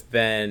notice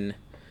then,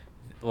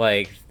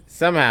 like,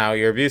 somehow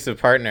your abusive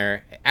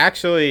partner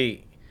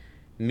actually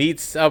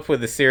meets up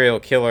with the serial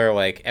killer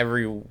like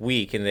every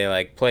week, and they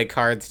like play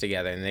cards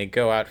together, and they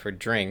go out for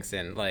drinks,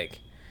 and like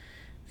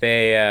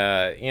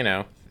they're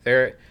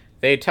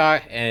they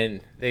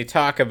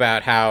talk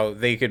about how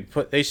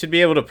they should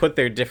be able to put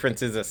their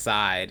differences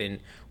aside and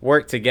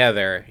work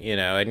together,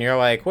 and you're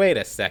like, wait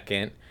a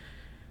second,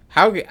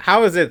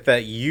 how is it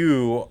that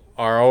you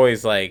are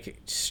always like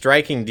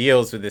striking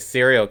deals with the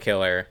serial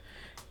killer,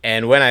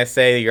 and when I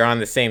say you're on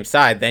the same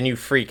side, then you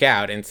freak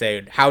out and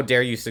say, how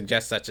dare you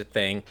suggest such a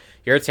thing,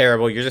 you're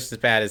terrible, you're just as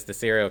bad as the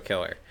serial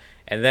killer.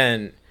 And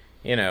then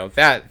that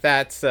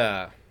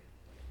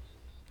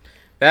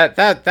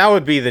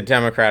would be the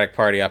Democratic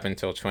Party up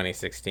until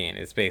 2016.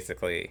 It's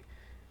basically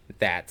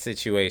that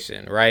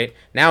situation, right?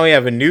 Now we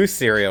have a new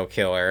serial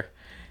killer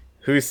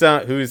who's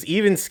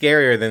even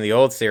scarier than the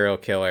old serial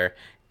killer.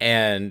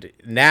 And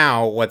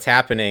now what's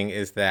happening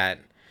is that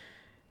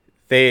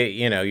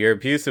your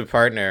abusive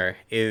partner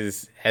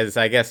has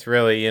I guess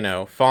really,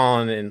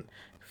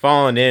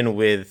 fallen in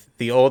with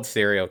the old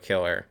serial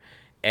killer,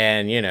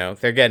 and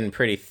they're getting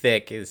pretty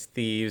thick as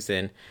thieves.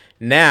 And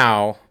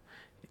now,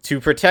 to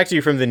protect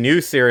you from the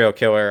new serial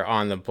killer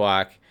on the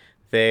block,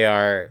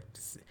 your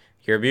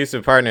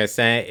abusive partner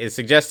is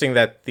suggesting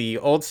that the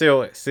old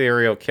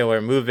serial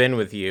killer move in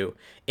with you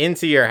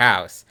into your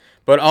house,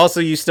 but also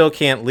you still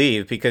can't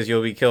leave because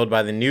you'll be killed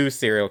by the new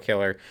serial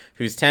killer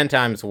who's 10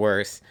 times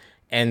worse.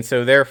 And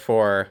so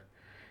therefore,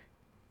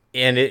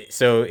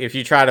 so if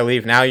you try to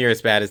leave, now you're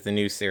as bad as the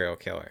new serial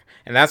killer.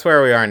 And that's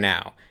where we are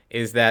now,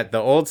 is that the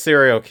old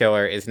serial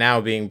killer is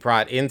now being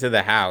brought into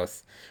the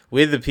house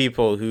with the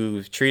people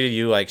who've treated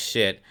you like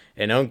shit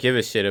and don't give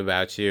a shit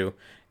about you,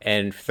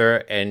 and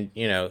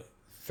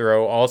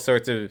throw all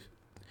sorts of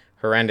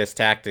horrendous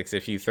tactics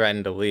if you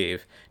threaten to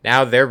leave.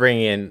 Now they're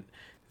bringing in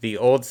the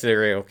old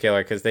serial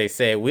killer because they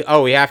say, we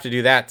have to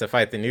do that to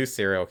fight the new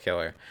serial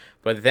killer.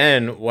 But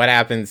then what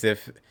happens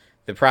if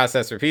the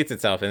process repeats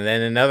itself, and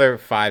then another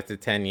 5 to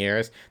 10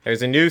 years,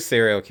 there's a new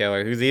serial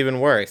killer who's even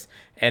worse,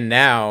 and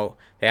now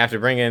they have to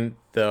bring in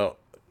the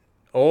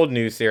old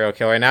new serial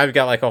killer. Now you've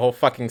got like a whole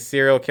fucking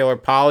serial killer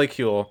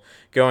polycule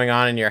going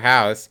on in your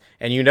house,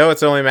 and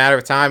it's only a matter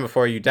of time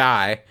before you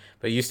die,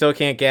 but you still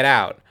can't get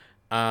out.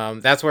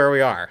 That's where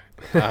we are.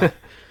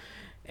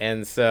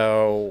 And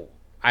so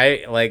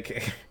I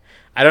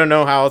don't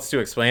know how else to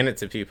explain it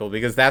to people,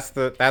 because that's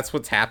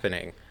what's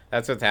happening.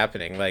 That's what's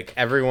happening. Like,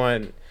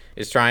 everyone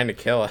is trying to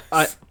kill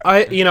us.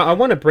 I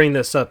want to bring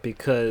this up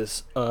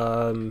because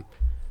I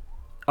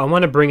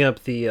want to bring up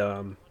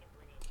a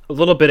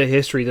little bit of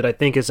history that I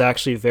think is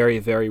actually very,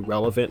 very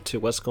relevant to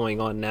what's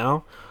going on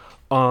now.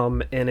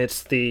 And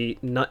it's the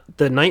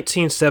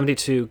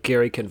 1972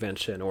 Gary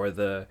Convention, or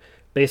the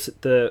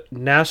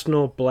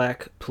National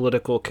Black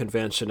Political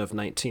Convention of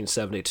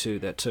 1972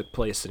 that took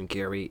place in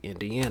Gary,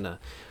 Indiana.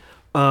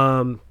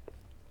 And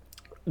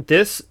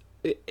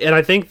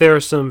I think there are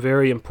some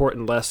very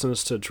important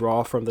lessons to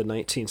draw from the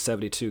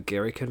 1972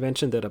 Gary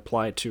Convention that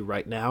apply to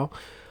right now,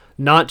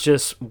 not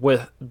just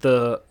with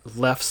the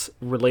left's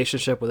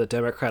relationship with the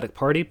Democratic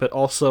Party, but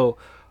also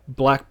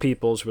black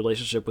people's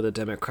relationship with the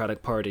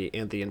Democratic Party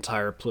and the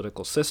entire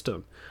political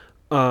system.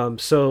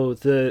 So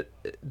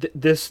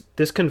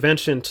this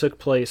convention took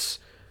place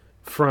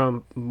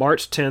from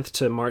March 10th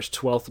to March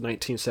 12th,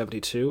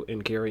 1972 in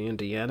Gary,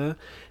 Indiana.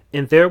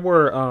 And there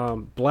were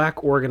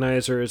black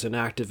organizers and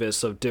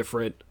activists of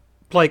different,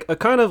 like a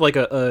kind of like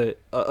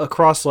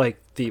across like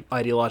the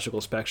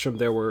ideological spectrum.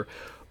 There were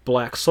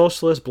black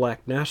socialists,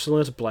 black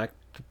nationalists, black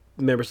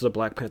members of the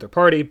Black Panther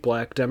Party,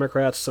 black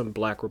Democrats, some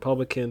black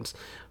Republicans.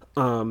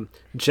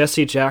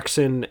 Jesse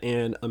Jackson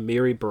and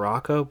Amiri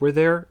Baraka were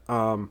there.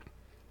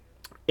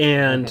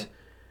 And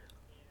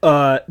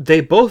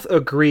they both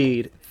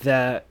agreed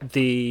that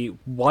the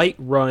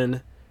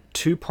white-run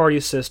two-party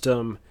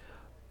system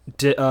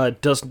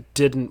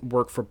didn't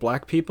work for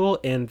black people,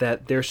 and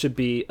that there should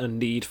be a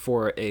need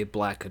for a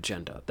black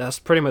agenda. That's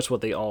pretty much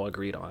what they all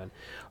agreed on.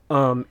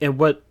 And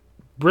what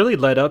really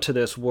led up to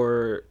this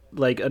were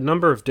like a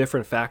number of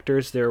different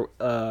factors. There,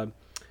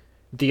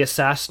 the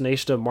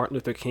assassination of Martin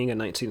Luther King in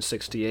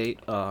 1968,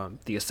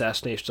 the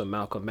assassination of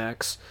Malcolm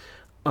X.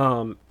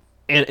 And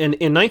in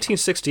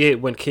 1968,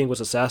 when King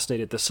was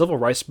assassinated, the civil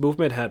rights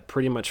movement had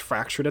pretty much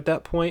fractured at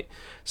that point.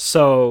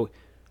 So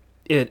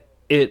it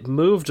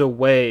moved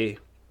away.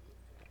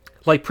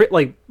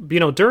 During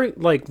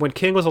when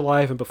King was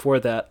alive and before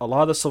that, a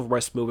lot of the civil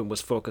rights movement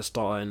was focused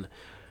on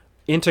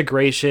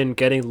integration,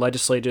 getting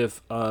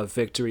legislative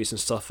victories and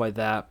stuff like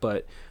that.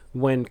 But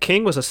when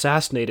King was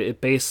assassinated,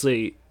 it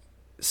basically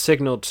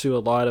signaled to a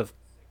lot of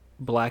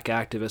black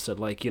activists that,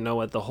 like, you know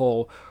what, the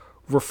whole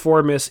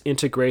reformist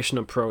integration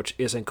approach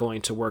isn't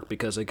going to work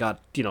because it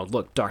got,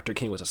 look, Dr.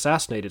 King was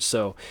assassinated,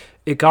 so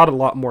it got a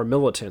lot more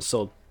militant.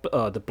 So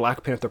the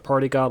Black Panther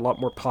Party got a lot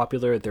more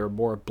popular. There were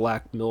more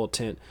black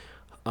militant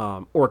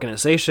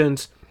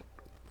organizations,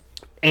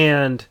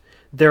 and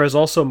there is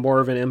also more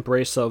of an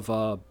embrace of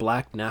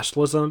black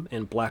nationalism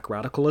and black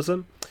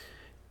radicalism.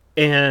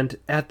 And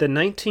at the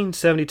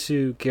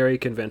 1972 Gary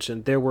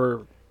Convention, there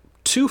were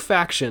two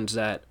factions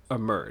that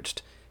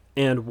emerged,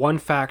 and one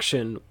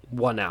faction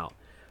won out.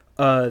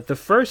 The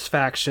first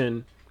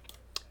faction,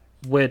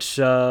 which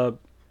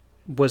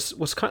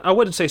was kind I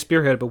wouldn't say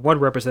spearheaded, but one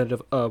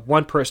representative,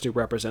 one person who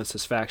represents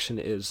this faction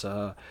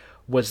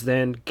was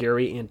then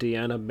Gary,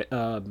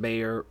 Indiana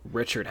Mayor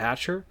Richard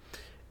Hatcher,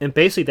 and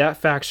basically that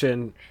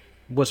faction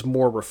was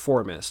more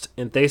reformist,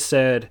 and they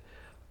said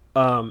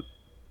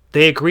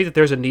they agree that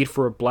there's a need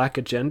for a black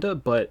agenda,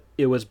 but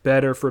it was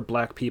better for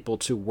black people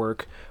to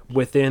work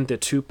within the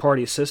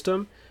two-party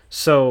system.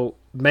 So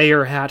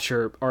Mayor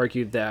Hatcher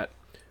argued that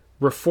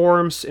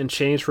reforms and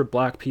change for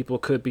black people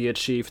could be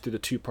achieved through the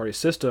two-party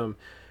system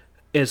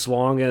as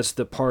long as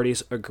the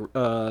parties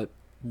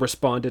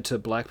responded to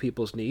black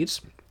people's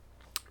needs.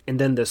 And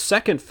then the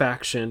second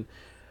faction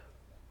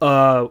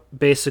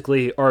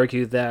basically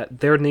argued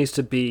that there needs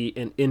to be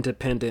an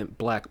independent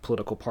black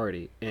political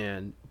party,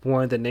 and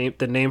the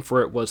name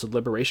for it was the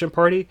Liberation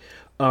Party.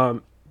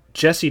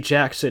 Jesse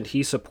Jackson,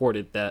 he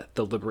supported the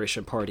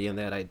Liberation Party and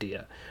that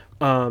idea,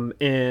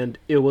 and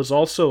it was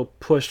also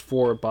pushed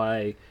for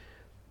by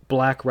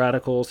black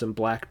radicals and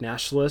black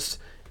nationalists.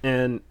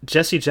 And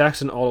Jesse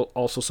Jackson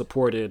also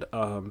supported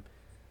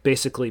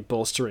basically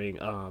bolstering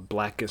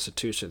black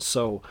institutions.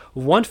 So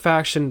one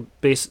faction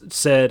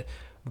said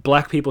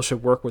black people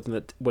should work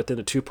within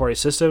the two-party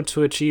system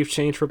to achieve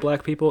change for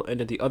black people, and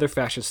then the other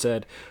faction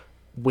said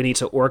we need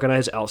to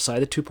organize outside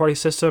the two-party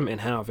system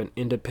and have an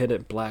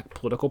independent black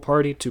political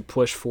party to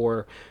push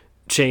for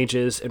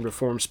changes and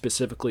reforms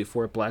specifically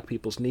for black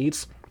people's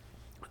needs.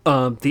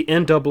 The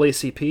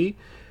NAACP,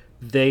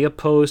 they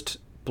opposed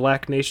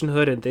black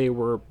nationhood, and they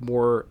were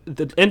more,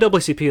 the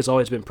NAACP has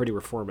always been pretty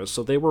reformist,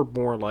 so they were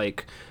more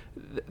like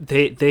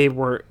they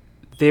were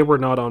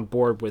not on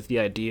board with the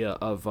idea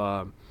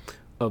of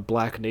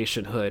black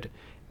nationhood.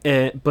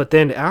 But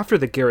then after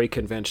the Gary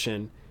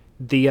Convention,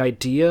 the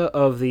idea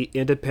of an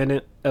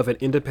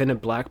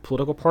independent black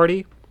political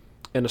party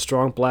and a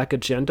strong black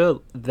agenda,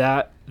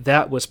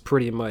 that was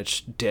pretty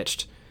much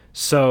ditched.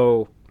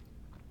 So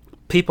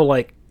people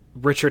like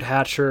Richard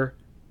Hatcher,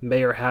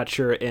 Mayor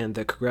Hatcher, and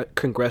the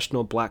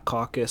Congressional Black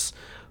Caucus,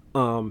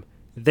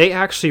 they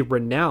actually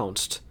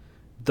renounced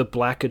the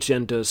black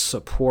agenda's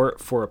support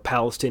for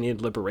Palestinian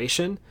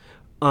liberation.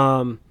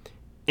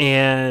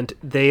 And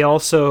they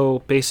also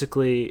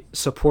basically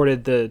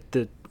supported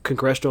the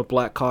Congressional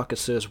Black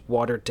Caucus's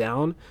watered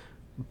down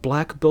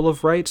Black Bill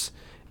of Rights.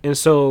 And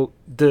so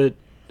the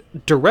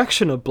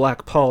direction of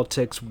black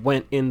politics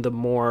went in the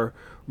more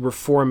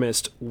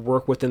reformist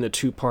work within the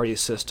two-party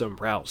system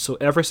route. So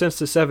ever since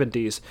the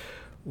 70s,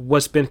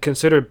 what's been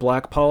considered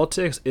black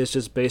politics is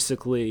just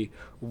basically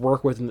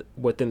work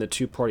within the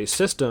two-party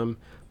system.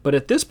 But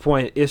at this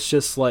point, it's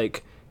just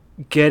like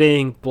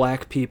getting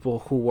black people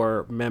who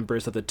are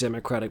members of the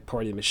Democratic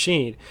Party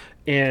machine,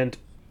 and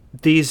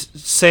these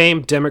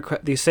same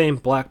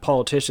black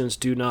politicians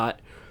do not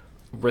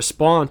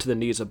respond to the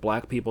needs of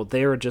black people.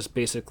 They are just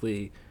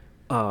basically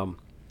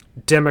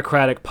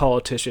Democratic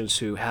politicians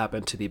who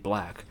happen to be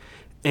black.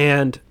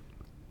 And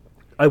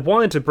I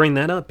wanted to bring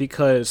that up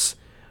because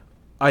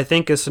I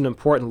think it's an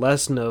important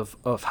lesson of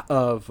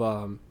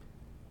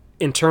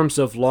in terms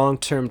of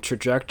long-term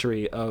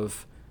trajectory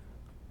of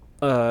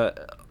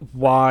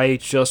why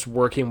just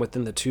working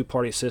within the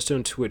two-party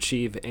system to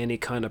achieve any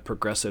kind of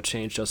progressive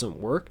change doesn't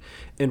work,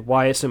 and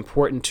why it's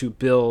important to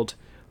build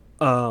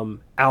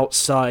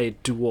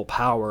outside dual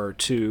power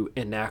to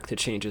enact the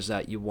changes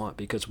that you want.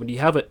 Because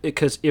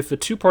if a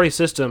two-party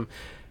system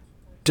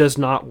does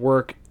not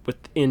work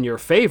in your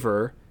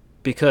favor,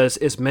 because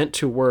it's meant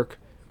to work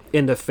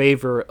in the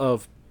favor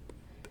of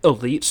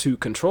elites who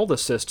control the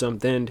system,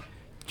 then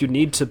you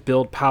need to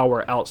build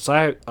power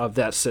outside of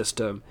that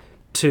system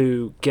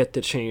to get the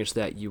change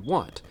that you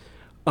want.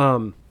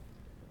 So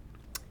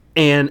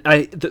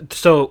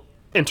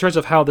in terms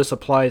of how this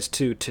applies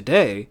to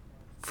today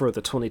for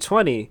the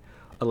 2020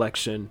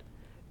 election,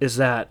 is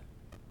that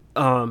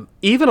I've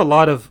noticed even a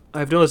lot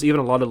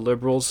of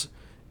liberals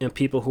and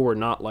people who are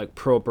not like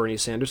pro Bernie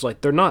Sanders,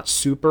 like a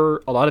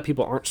lot of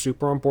people aren't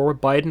super on board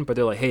with Biden, but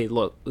they're like, hey,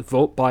 look,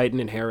 vote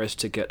Biden and Harris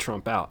to get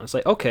Trump out. And it's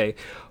like, okay,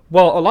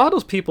 well, a lot of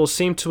those people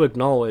seem to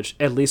acknowledge,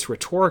 at least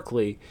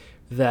rhetorically,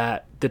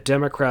 that the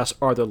Democrats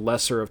are the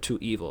lesser of two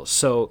evils.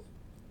 So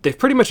they've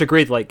pretty much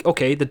agreed, like,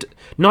 okay,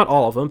 not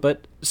all of them,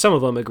 but some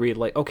of them agreed,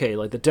 like, okay,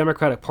 like the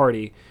Democratic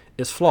Party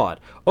is flawed.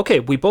 Okay,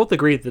 we both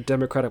agree that the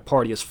Democratic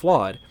Party is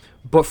flawed,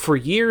 but for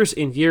years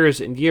and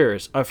years and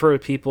years, I've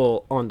heard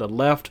people on the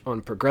left,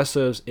 on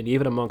progressives, and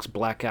even amongst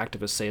black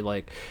activists say,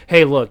 like,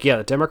 hey, look, yeah,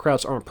 the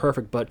Democrats aren't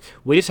perfect, but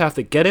we just have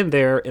to get in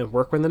there and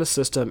work within the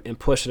system and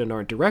push it in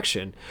our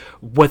direction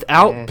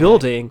without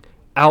building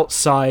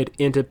outside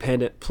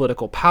independent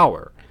political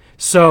power.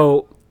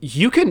 So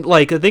you can,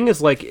 like, the thing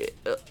is, like,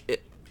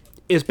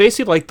 it's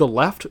basically like the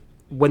left,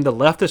 when the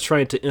left is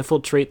trying to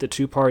infiltrate the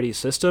two-party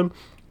system,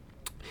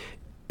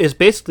 is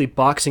basically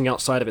boxing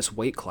outside of its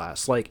weight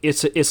class. Like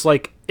it's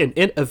like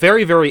a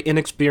very very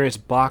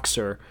inexperienced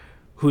boxer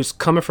who's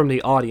coming from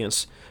the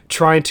audience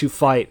trying to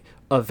fight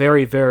a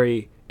very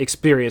very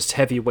experienced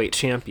heavyweight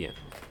champion.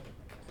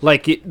 Or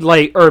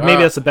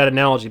maybe that's a bad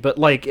analogy, but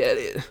like.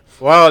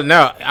 Well,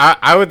 no,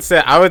 I would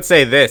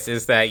say this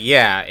is that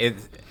yeah,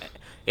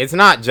 it's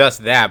not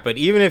just that, but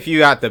even if you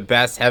got the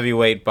best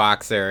heavyweight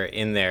boxer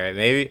in there,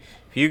 maybe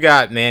if you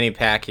got Manny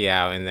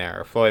Pacquiao in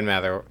there or Floyd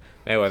Mayweather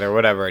or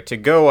whatever, to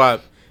go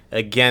up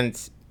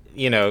against,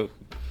 the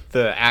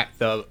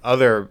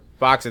other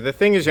boxer. The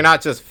thing is, you're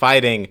not just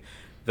fighting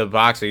the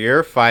boxer.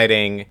 You're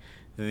fighting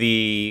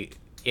the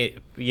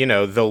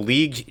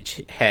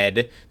league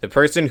head, the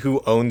person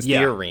who owns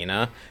the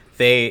arena.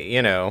 They,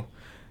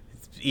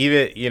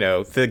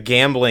 the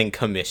gambling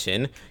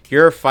commission.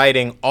 You're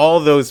fighting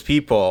all those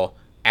people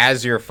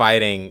as you're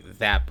fighting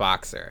that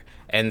boxer.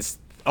 And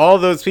all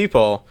those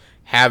people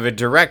have a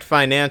direct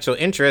financial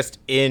interest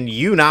in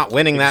you not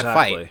winning that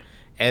fight.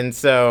 And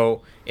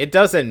so it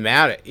doesn't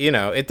matter,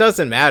 it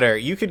doesn't matter.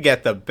 You could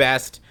get the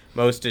best,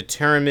 most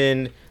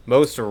determined,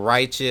 most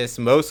righteous,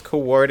 most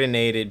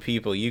coordinated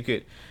people. You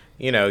could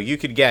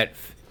get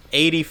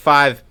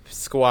 85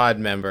 squad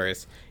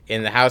members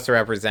in the House of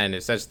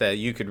Representatives such that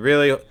you could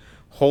really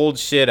hold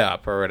shit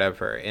up or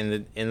whatever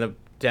in the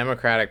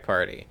Democratic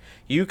Party.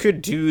 You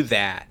could do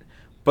that,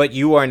 but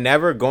you are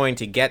never going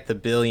to get the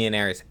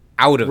billionaires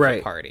out of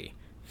the party.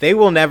 They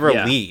will never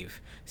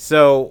leave.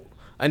 So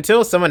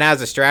until someone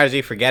has a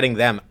strategy for getting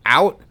them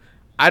out,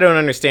 I don't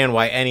understand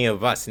why any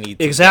of us need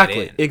to get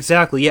in.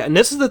 Exactly. Yeah, and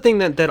this is the thing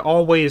that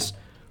always,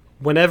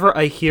 whenever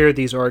I hear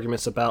these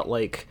arguments about,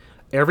 like,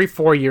 every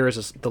 4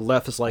 years the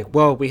left is like,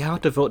 well, we have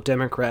to vote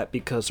Democrat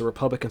because the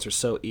Republicans are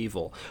so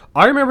evil.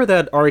 I remember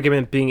that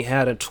argument being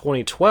had in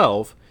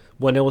 2012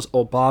 when it was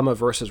Obama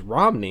versus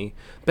Romney,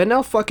 but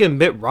now fucking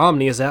Mitt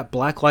Romney is at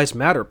Black Lives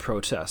Matter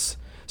protests.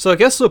 So it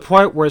gets to the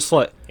point where it's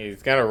like...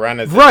 He's going to run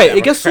as a Right, Democrat.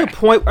 It gets to the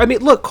point... I mean,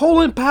 look,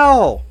 Colin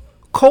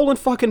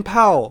fucking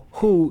Powell,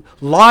 who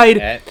lied...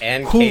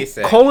 And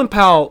Kasich. Colin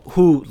Powell,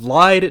 who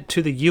lied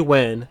to the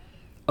UN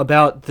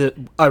about the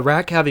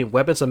Iraq having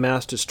weapons of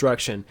mass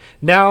destruction.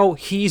 Now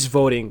he's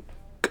voting...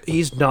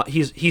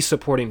 He's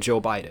supporting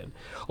Joe Biden.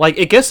 Like,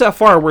 it gets that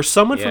far where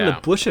someone from the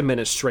Bush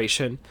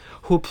administration,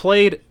 who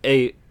played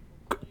a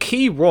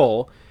key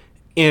role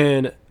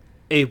in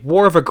a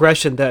war of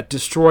aggression that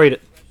destroyed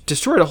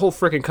a whole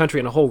freaking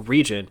country and a whole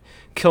region,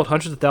 killed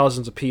hundreds of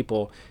thousands of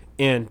people,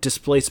 and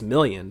displaced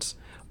millions.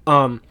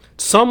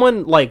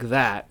 Someone like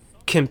that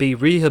can be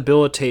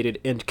rehabilitated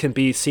and can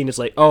be seen as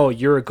like, oh,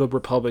 you're a good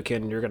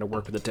Republican, and you're going to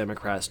work with the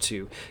Democrats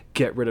to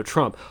get rid of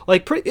Trump.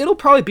 Like, it'll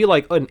probably be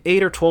like in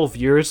 8 or 12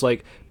 years,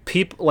 like,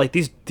 people like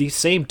these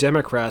same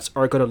Democrats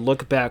are going to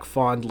look back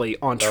fondly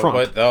on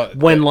Trump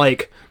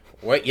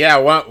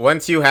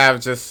once you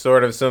have just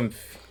sort of some,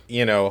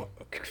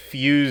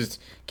 fused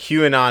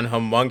QAnon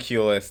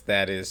homunculus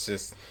that is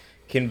just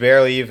can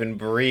barely even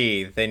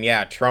breathe,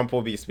 then Trump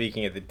will be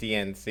speaking at the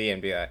DNC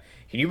and be like,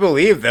 can you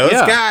believe those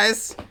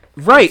guys?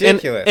 Right, and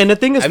the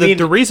thing is,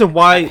 the reason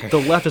why the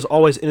left is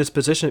always in this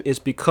position is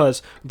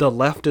because the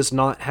left does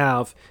not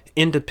have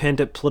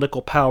independent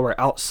political power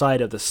outside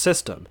of the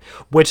system,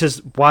 which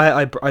is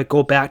why I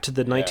go back to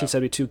the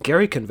 1972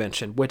 Gary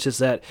Convention, which is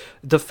that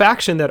the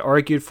faction that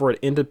argued for an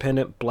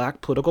independent black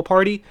political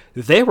party,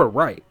 they were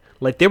right.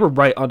 Like, they were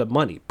right on the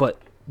money,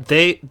 but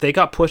they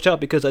got pushed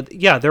out because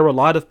there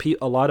were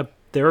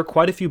there were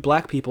quite a few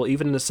black people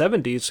even in the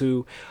 70s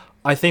who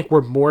I think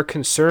were more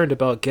concerned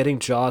about getting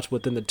jobs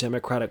within the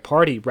Democratic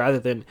Party rather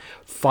than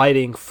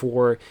fighting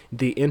for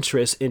the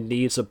interests and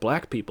needs of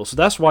black people. So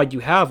that's why you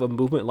have a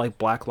movement like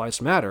Black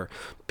Lives Matter,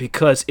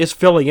 because it's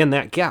filling in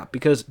that gap,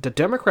 because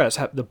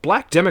the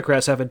black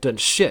Democrats haven't done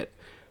shit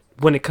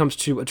when it comes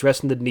to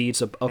addressing the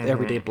needs of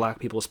everyday black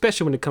people,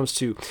 especially when it comes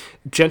to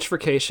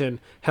gentrification,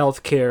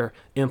 healthcare,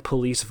 and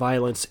police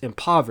violence and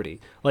poverty.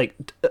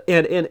 Like,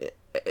 and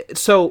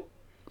so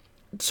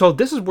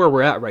this is where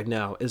we're at right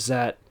now, is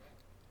that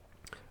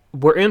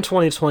we're in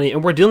 2020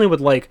 and we're dealing with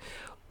like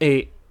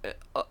a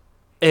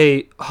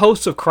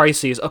host of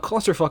crises, a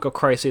clusterfuck of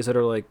crises that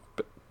are like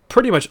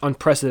pretty much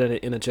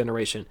unprecedented in a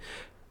generation.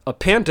 A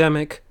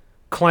pandemic,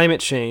 climate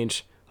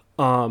change,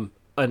 an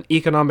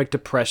economic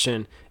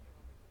depression,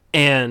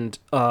 and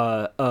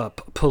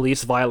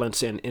police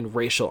violence and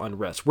racial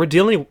unrest. We're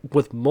dealing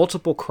with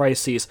multiple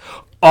crises,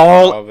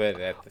 all of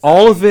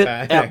it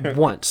at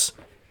once.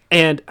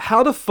 And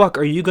how the fuck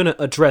are you going to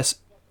address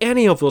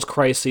any of those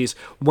crises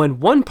when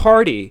one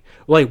party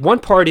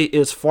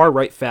is far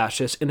right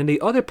fascist, and then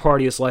the other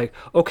party is like,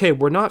 okay,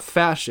 we're not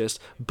fascist,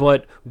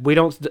 but we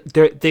don't.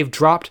 They've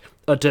dropped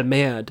a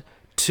demand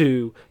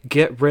to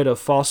get rid of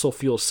fossil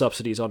fuel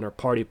subsidies on their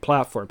party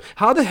platform.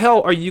 How the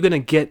hell are you going to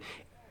get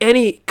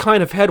any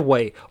kind of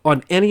headway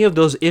on any of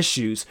those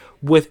issues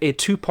with a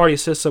two-party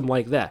system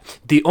like that?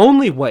 The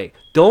only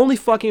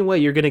fucking way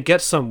you're going to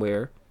get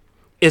somewhere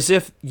is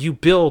if you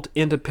build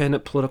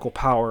independent political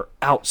power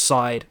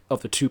outside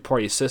of the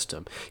two-party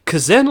system.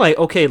 Because then, like,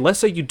 okay, let's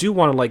say you do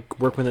want to, like,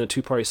 work within a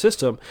two-party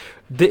system,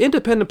 the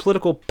independent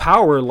political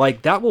power,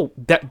 like,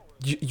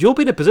 you'll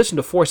be in a position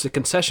to force a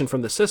concession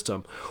from the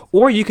system,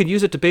 or you could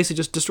use it to basically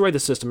just destroy the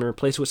system and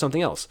replace it with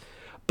something else.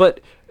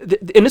 But,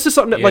 and this is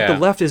something that, like, the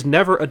left is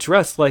never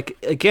addressed. Like,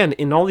 again,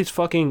 in all these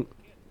fucking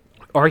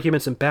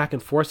arguments and back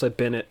and forth I've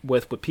been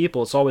with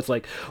people, it's always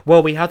like,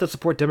 well, we have to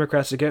support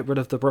Democrats to get rid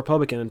of the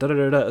Republican and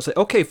da-da-da-da. It's like,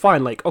 okay,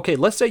 fine, like, okay,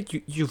 let's say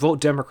you vote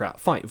Democrat,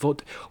 fine,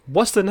 vote.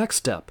 What's the next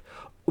step?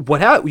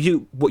 What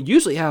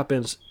usually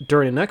happens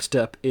during the next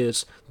step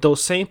is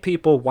those same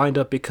people wind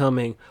up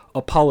becoming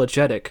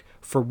apologetic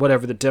for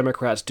whatever the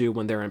Democrats do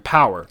when they're in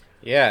power.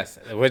 Yes,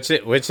 which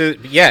is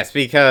yes,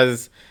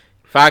 because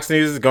Fox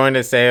News is going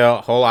to say a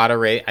whole lot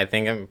of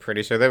I'm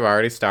pretty sure they've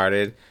already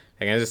started.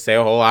 They're going to just say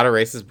a whole lot of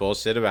racist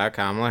bullshit about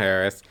Kamala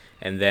Harris,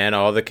 and then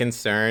all the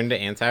concerned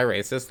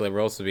anti-racist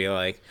liberals will be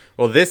like,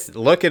 well,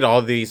 look at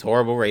all these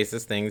horrible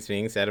racist things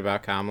being said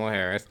about Kamala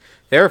Harris.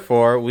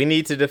 Therefore, we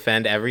need to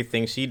defend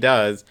everything she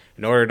does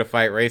in order to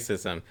fight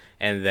racism.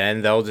 And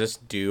then they'll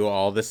just do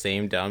all the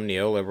same dumb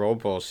neoliberal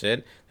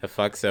bullshit that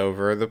fucks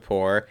over the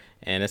poor,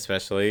 and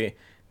especially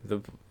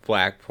the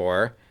black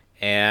poor.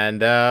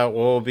 And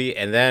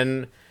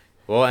then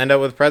we'll end up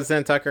with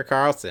President Tucker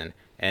Carlson.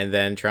 And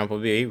then Trump will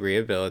be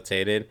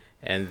rehabilitated.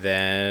 And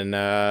then,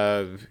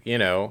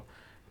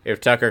 if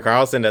Tucker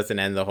Carlson doesn't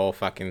end the whole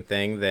fucking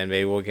thing, then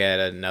maybe we'll get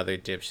another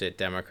dipshit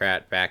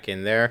Democrat back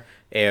in there.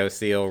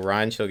 AOC will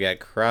run. She'll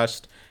get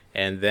crushed.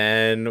 And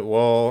then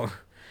we'll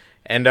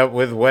end up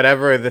with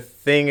whatever the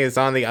thing is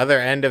on the other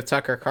end of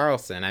Tucker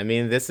Carlson. I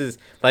mean, this is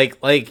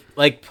like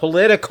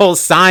political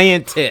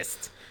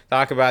scientists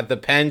talk about the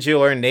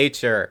pendular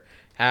nature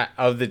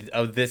of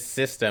this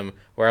system,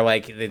 where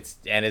like it's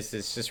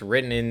just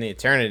written in the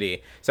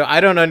eternity. So I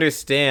don't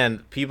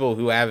understand people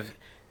who have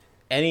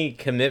any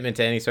commitment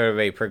to any sort of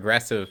a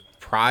progressive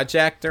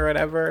project or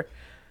whatever.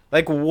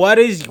 Like, what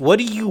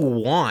do you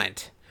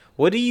want?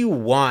 What do you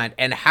want,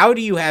 and how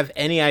do you have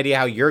any idea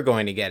how you're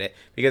going to get it?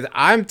 Because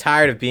I'm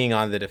tired of being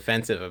on the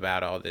defensive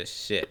about all this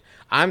shit.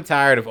 I'm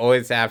tired of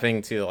always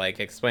having to like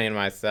explain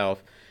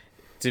myself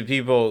to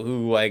people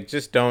who like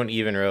just don't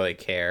even really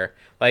care.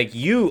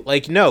 You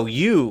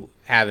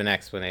have an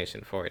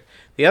explanation for it.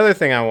 The other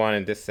thing I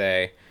wanted to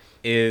say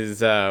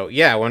is,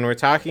 when we're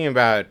talking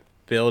about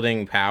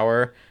building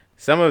power,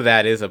 some of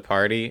that is a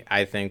party.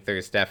 I think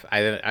there's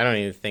I don't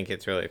even think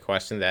it's really a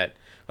question that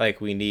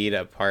like we need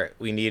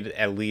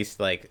at least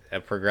like a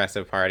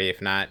progressive party. If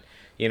not,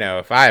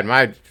 if I had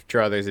my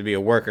druthers, it'd be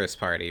a workers'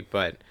 party.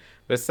 But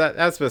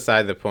that's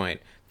beside the point.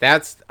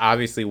 That's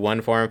obviously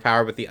one form of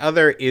power, but the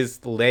other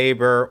is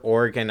labor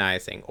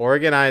organizing.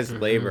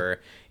 Organized labor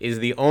is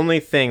the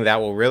only thing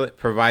that will really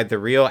provide the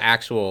real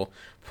actual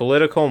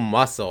political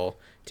muscle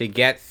to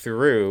get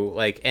through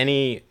like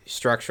any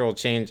structural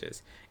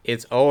changes.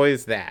 It's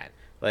always that.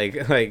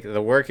 Like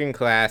the working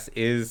class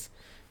is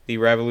the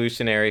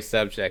revolutionary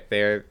subject.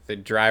 They're the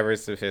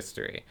drivers of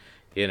history.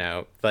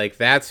 Like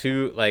that's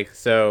who, like,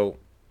 so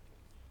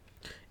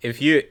if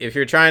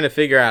you're trying to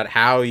figure out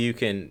how you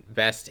can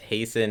best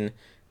hasten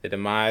the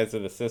demise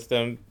of the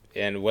system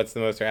and what's the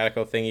most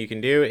radical thing you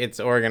can do, it's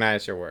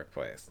organize your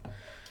workplace.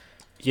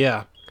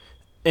 Yeah.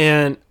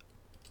 And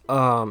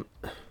like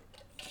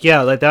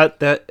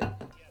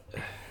that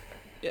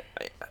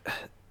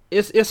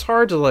it's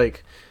hard to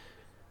like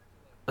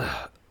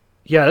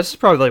this is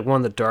probably like one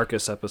of the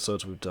darkest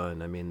episodes we've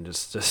done. I mean,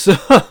 just this is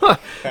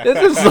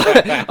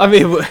like, I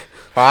mean,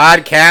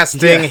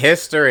 podcasting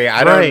history.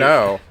 I don't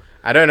know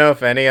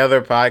if any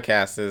other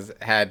podcast has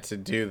had to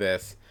do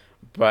this.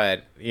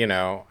 But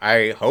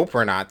I hope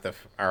we're not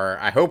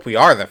I hope we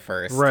are the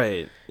first.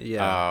 Right.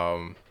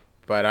 Yeah.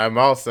 But I'm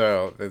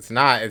also it's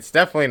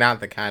definitely not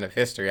the kind of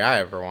history I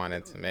ever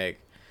wanted to make.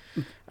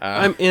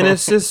 And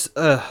it's just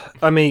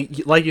I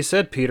mean, like you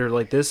said, Peter,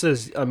 like this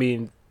is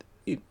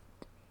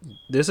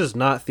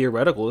not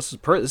theoretical. This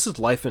is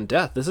life and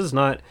death. This is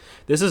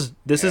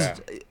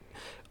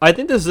I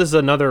think this is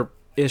another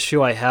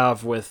issue I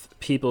have with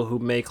people who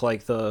make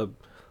like the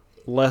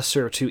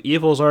lesser two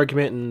evils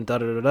argument and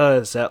da-da-da-da,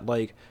 is that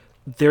like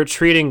they're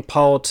treating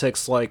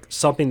politics like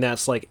something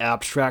that's like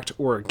abstract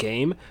or a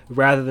game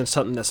rather than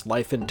something that's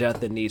life and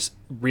death that needs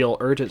real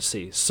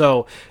urgency.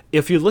 So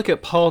if you look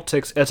at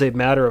politics as a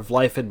matter of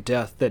life and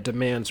death that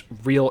demands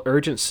real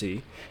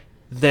urgency,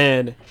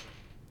 then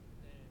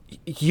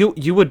you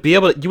would be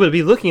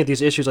looking at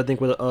these issues, I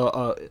think, with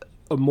a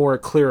more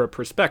clearer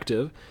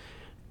perspective.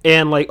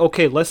 And like,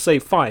 okay, let's say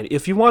fine,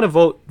 if you want to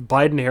vote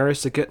Biden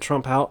Harris to get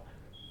Trump out,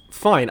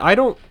 fine. I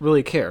don't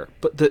really care.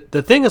 But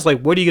the thing is, like,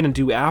 what are you going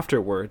to do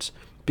afterwards?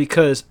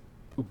 Because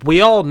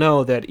we all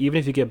know that even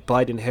if you get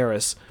Biden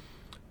Harris,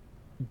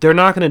 they're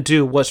not going to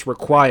do what's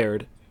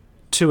required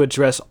to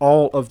address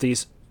all of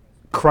these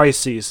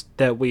crises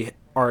that we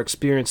are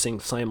experiencing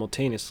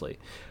simultaneously.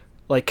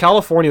 Like,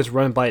 California is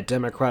run by a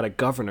Democratic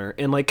governor,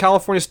 and like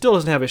California still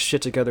doesn't have its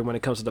shit together when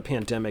it comes to the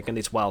pandemic and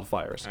these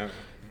wildfires.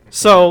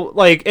 So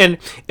like, and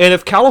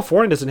if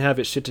California doesn't have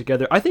its shit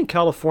together, I think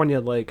California,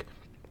 like,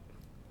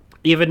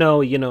 even though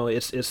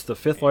it's the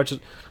fifth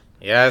largest.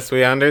 Yes,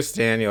 we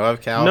understand. You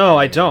love California. No,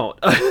 I don't.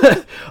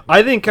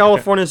 I think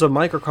California is a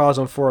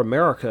microcosm for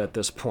America at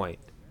this point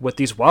with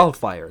these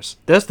wildfires.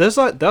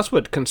 That's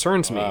what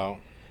concerns me. Wow.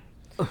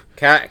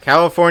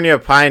 California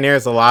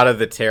pioneers a lot of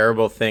the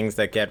terrible things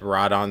that get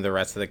wrought on the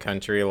rest of the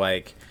country,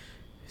 like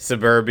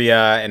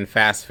suburbia and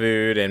fast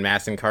food and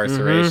mass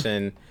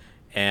incarceration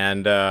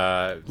and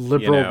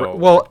Liberal.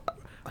 Well,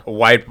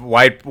 white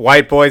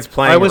boys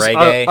playing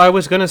reggae. I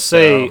was gonna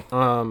say,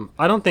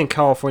 I don't think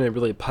California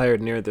really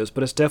pioneered this,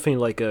 but it's definitely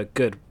like a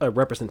good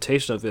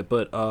representation of it.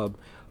 But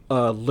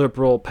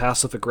liberal,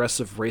 passive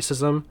aggressive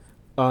racism.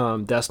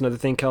 That's another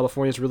thing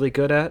California is really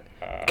good at.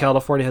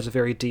 California has a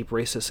very deep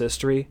racist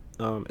history,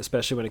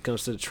 especially when it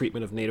comes to the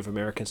treatment of Native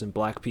Americans and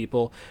black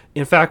people.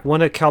 In fact,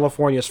 one of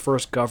California's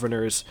first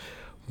governors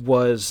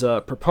was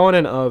a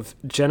proponent of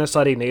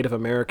genociding Native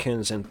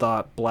Americans and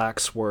thought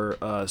blacks were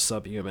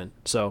subhuman.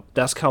 So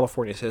that's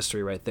California's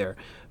history right there.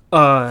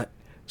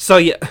 So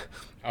yeah.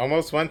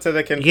 Almost went to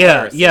the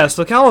Confederacy. Yeah.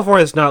 So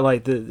California is not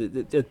like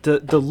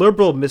the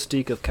liberal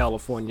mystique of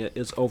California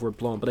is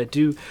overblown, but I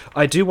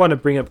do want to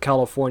bring up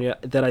California,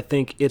 that I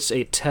think it's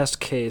a test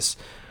case.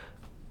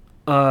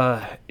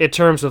 In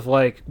terms of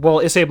like, well,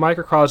 it's a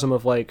microcosm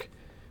of like,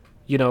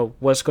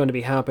 what's going to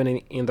be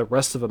happening in the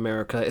rest of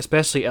America,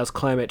 especially as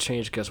climate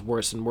change gets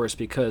worse and worse.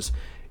 Because,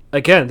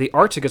 again, the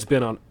Arctic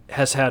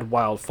has had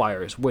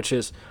wildfires, which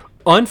is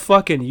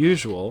unfucking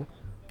usual,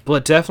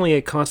 but definitely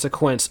a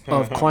consequence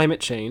of climate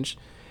change.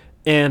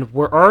 And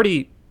we're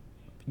already,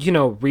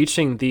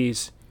 reaching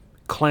these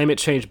climate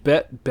change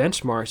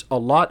benchmarks a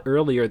lot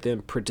earlier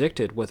than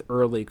predicted with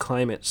early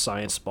climate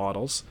science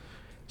models.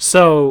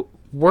 So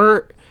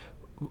we're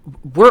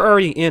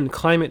already in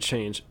climate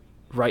change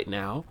right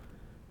now.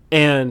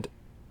 And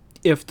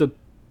if the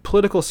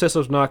political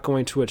system's not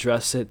going to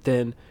address it,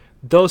 then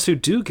those who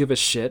do give a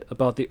shit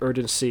about the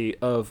urgency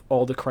of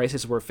all the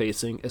crises we're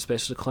facing,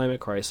 especially the climate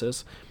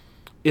crisis,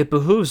 it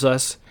behooves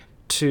us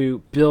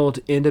to build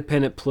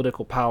independent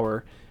political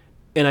power.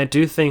 And I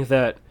do think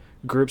that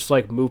groups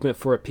like Movement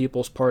for a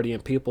People's Party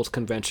and People's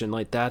Convention,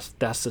 like that's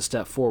the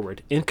step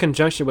forward, in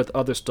conjunction with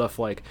other stuff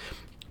like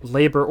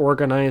labor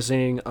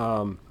organizing,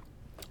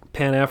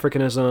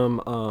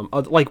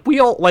 Pan-Africanism, like we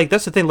all, like,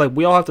 that's the thing, like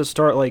we all have to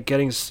start like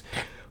getting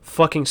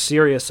fucking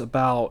serious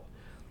about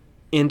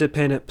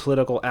independent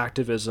political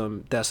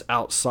activism that's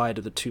outside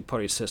of the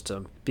two-party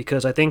system.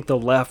 Because I think the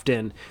left,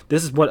 and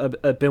this is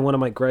what been one of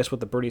my gripes with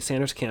the Bernie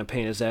Sanders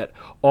campaign, is that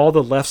all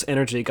the left's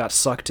energy got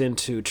sucked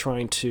into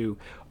trying to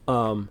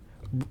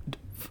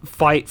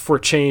fight for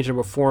change and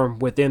reform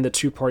within the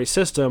two-party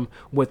system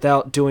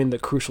without doing the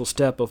crucial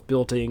step of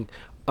building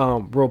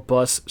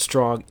robust,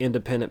 strong,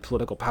 independent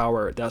political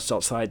power that's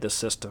outside the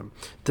system.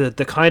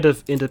 The kind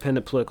of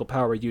independent political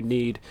power you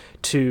need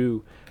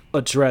to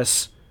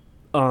address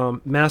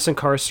mass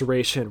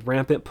incarceration,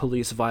 rampant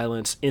police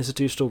violence,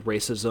 institutional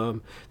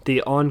racism,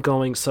 the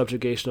ongoing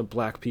subjugation of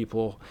black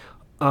people,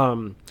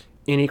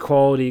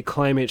 inequality,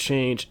 climate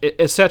change,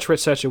 etc.,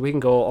 etc. We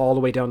can go all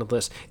the way down the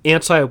list.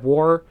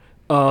 Anti-war,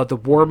 the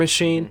war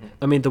machine.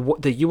 I mean,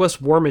 the U.S.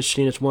 war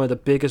machine is one of the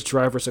biggest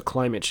drivers of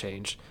climate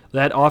change.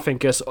 That often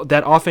gets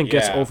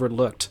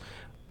overlooked.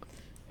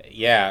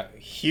 Yeah,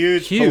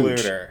 huge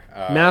polluter,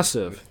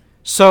 massive.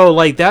 So,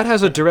 like, that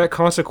has a direct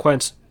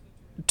consequence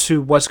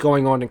to what's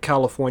going on in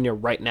California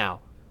right now.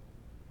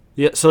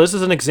 Yeah, so this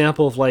is an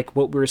example of like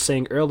what we were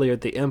saying earlier,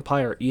 the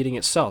empire eating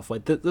itself.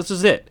 Like this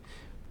is it.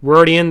 We're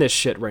already in this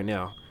shit right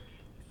now,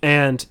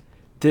 and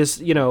this,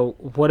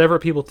 whatever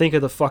people think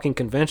of the fucking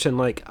convention,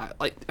 like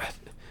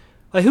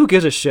who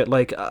gives a shit?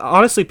 Like,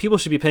 honestly, people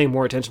should be paying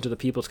more attention to the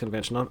People's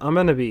Convention. I'm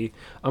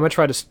gonna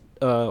try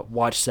to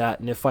watch that,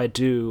 and if I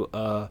do,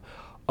 I'll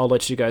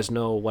let you guys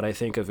know what I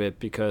think of it,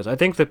 because I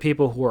think the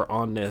people who are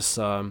on this,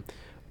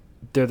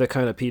 they're the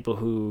kind of people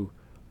who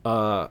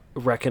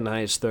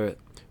recognize the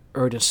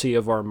urgency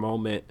of our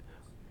moment.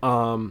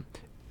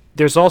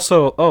 There's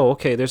also,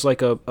 there's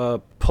like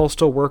a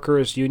postal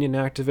workers union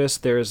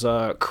activist. There's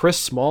Chris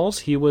Smalls.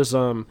 He was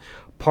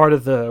part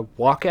of the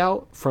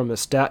walkout from the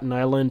Staten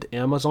Island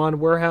Amazon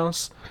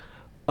warehouse.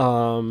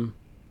 Real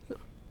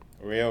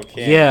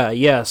king.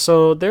 Yeah.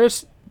 So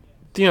there's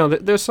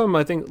some,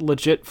 I think,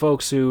 legit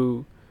folks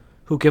who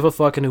give a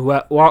fuck, and who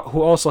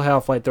also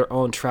have like their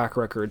own track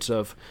records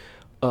of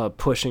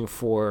pushing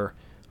for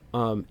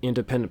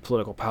independent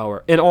political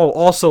power. And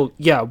also,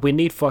 yeah, we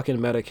need fucking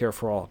Medicare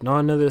for all.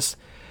 None of this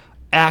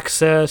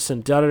access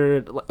and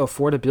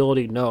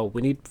affordability. No,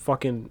 we need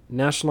fucking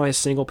nationalized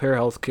single payer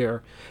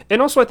healthcare.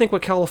 And also, I think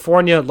with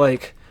California,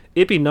 like,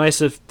 it'd be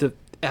nice if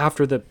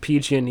after the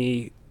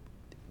PG&E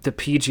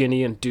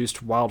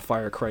induced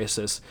wildfire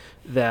crisis,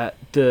 that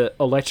the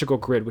electrical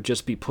grid would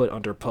just be put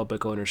under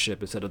public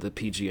ownership instead of the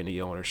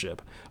PG&E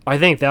ownership. I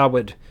think that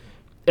would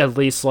at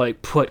least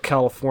like put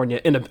California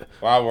in a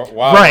While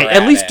right. we're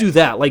At at least it, do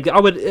that. Like I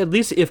would at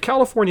least if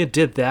California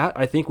did that,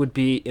 I think would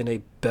be in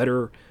a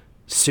better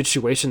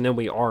situation than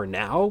we are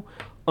now.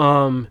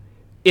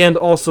 And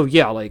also,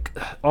 yeah, like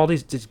all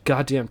these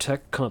goddamn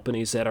tech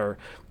companies that are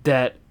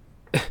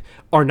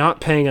not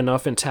paying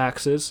enough in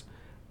taxes.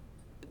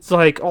 It's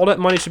like all that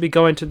money should be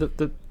going to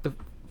the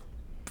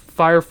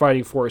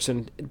firefighting force,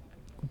 and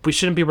we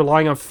shouldn't be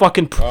relying on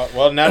fucking.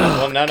 None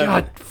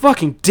God,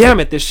 fucking damn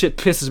it! This shit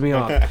pisses me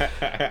off.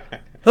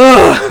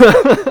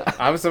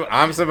 I'm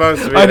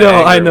supposed to be.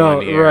 I know,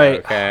 one here, right?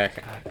 Okay,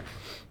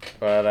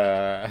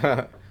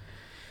 but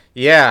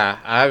yeah.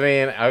 I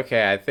mean,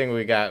 okay. I think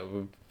we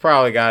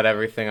probably got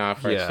everything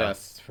off our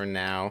chests for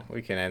now.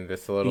 We can end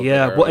this a little.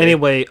 Yeah. bit Well, early.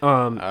 anyway,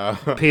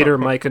 Peter,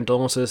 my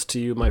condolences to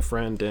you, my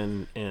friend,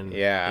 and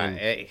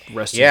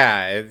rest.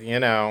 You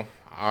know,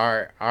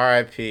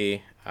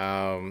 R.I.P.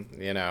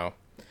 You know.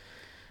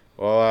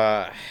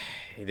 Well,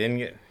 he didn't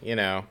get. You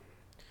know.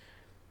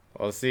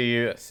 We'll see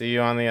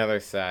you on the other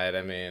side.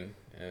 I mean,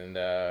 and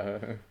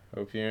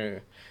hope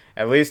you,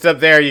 at least up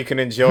there, you can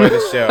enjoy the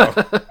show.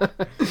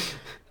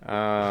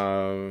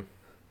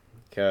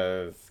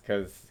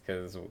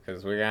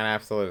 Cause we're gonna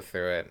have to live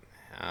through it.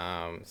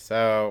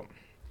 So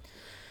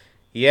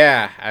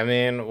yeah, I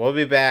mean, we'll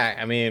be back.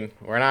 I mean,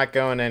 we're not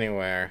going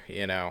anywhere.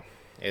 You know,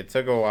 it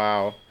took a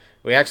while.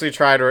 We actually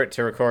tried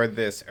to record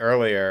this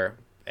earlier,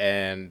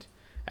 and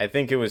I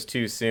think it was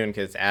too soon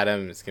because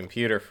Adam's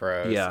computer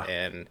froze. Yeah.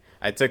 And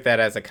I took that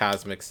as a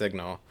cosmic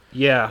signal.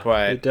 Yeah,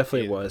 but it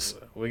definitely was.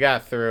 We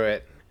got through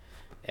it,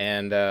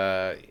 and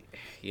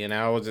you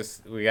know,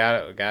 we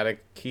gotta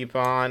keep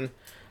on.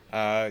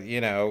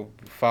 You know,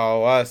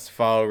 follow us,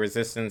 follow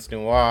Resistance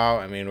Noir.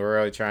 I mean, we're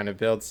really trying to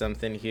build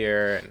something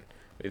here, and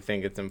we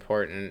think it's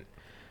important.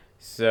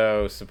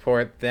 So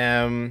support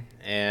them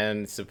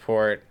and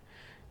support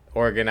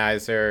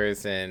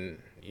organizers and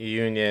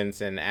unions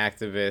and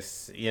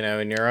activists, you know,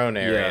 in your own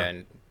area,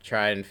 and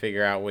try and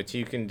figure out what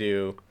you can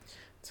do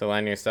to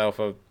lend yourself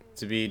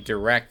to be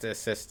direct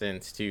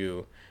assistance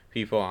to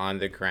people on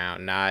the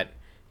ground, not,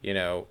 you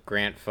know,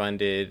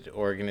 grant-funded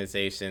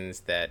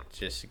organizations that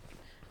just,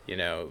 you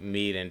know,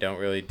 meet and don't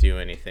really do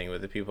anything,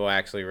 but the people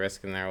actually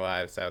risking their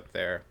lives out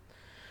there.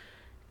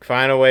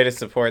 Find a way to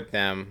support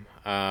them.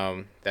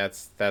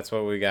 That's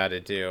what we got to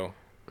do.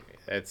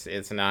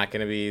 It's not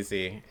going to be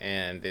easy,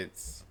 and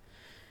it's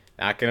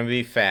not going to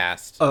be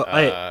fast.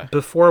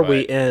 Before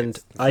we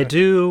end,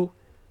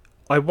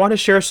 I want to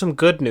share some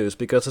good news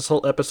because this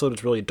whole episode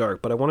is really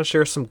dark, but I want to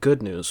share some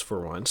good news for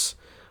once.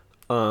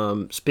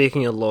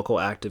 Speaking of local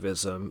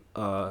activism,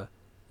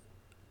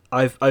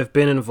 I've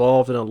been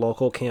involved in a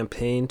local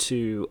campaign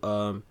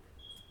to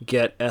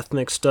get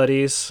ethnic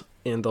studies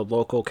in the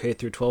local K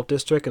through 12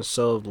 district, and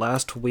so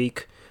last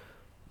week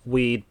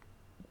we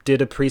did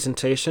a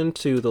presentation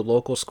to the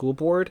local school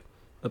board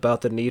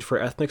about the need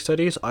for ethnic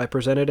studies. I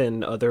presented,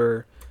 and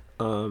other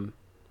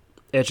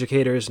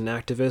educators and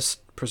activists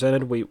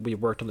presented. We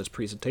worked on this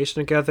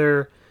presentation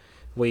together.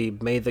 We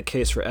made the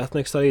case for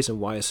ethnic studies and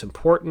why it's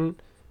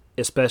important,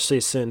 especially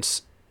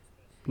since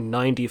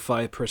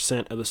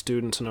 95% of the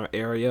students in our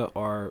area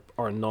are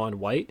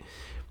non-white.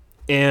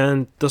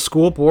 And the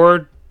school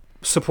board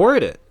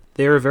supported it.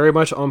 They were very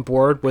much on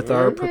board with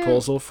our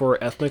proposal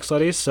for ethnic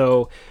studies.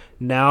 So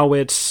now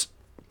it's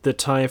the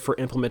time for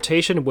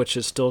implementation, which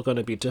is still going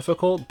to be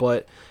difficult,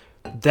 but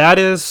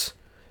that's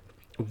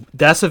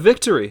a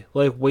victory.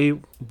 Like, we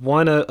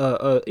won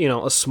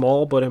a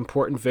small but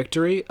important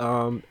victory.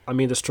 I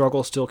mean, the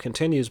struggle still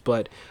continues,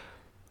 but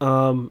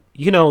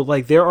you know,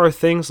 like, there are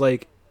things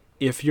like,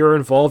 if you're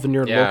involved in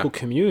your local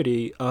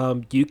community,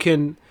 you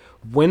can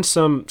win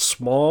some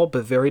small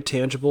but very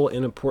tangible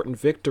and important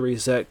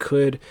victories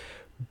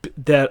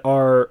that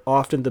are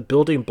often the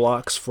building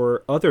blocks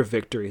for other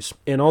victories.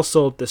 And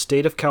also, the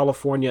state of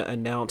California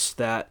announced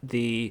that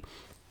the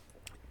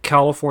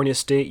California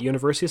State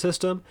University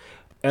System,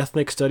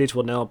 ethnic studies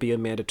will now be a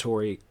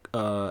mandatory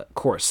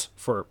course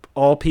for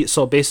all people.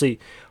 So basically,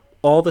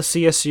 all the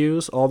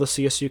CSUs, all the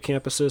CSU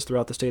campuses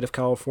throughout the state of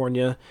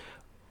California,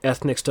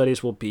 ethnic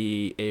studies will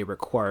be a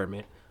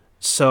requirement.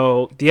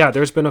 So yeah,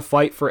 there's been a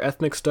fight for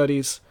ethnic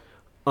studies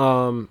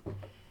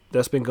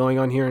that's been going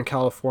on here in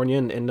California,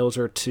 and those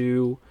are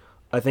two,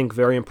 I think,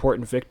 very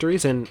important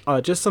victories. And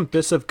just some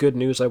bits of good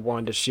news I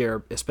wanted to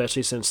share,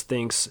 especially since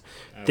things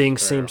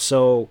are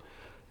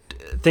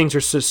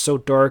just so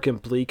dark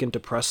and bleak and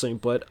depressing.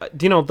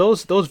 But you know,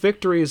 those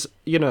victories,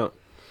 you know,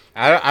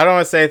 I don't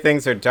want to say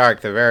things are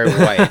dark. They're very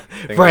white.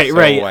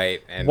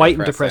 Right. White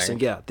and depressing.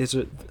 Yeah, these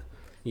are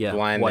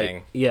blinding.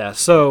 White. Yeah.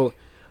 So,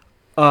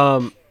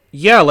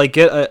 like,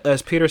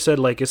 as Peter said,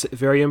 like, it's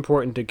very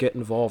important to get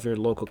involved in your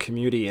local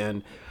community.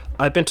 And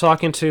I've been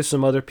talking to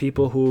some other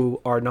people who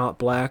are not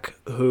black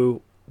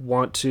who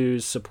want to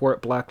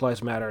support Black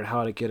Lives Matter and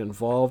how to get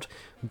involved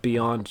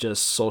beyond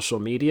just social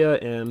media.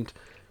 And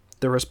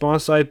the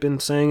response I've been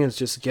saying is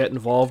just get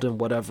involved in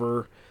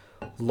whatever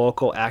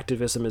local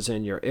activism is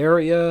in your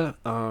area.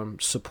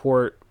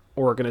 Support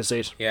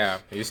organizations. Yeah,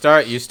 you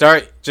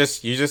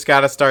just got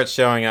to start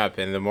showing up,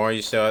 and the more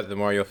you show up, the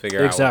more you'll figure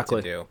out what to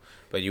Exactly. do.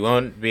 But you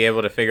won't be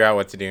able to figure out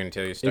what to do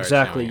until you start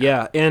Exactly. showing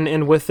up. Yeah.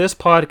 And with this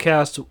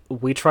podcast,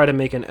 we try to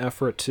make an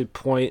effort to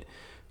point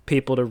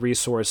people to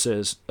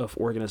resources of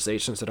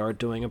organizations that are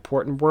doing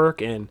important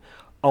work, and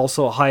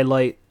also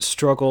highlight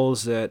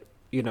struggles that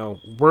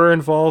we're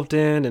involved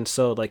in. And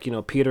so, like,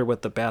 Peter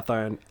with the bath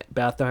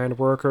iron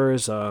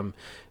workers,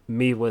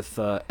 me with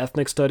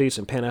ethnic studies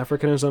and Pan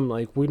Africanism.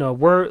 Like, we know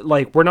we're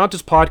not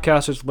just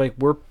podcasters. Like,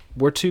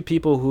 we're two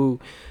people who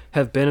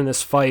have been in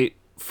this fight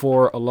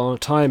for a long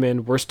time,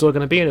 and we're still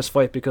going to be in this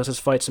fight because this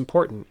fight's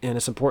important, and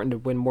it's important to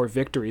win more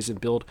victories and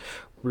build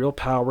real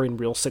power and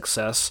real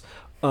success,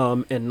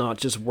 and not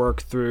just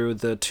work through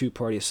the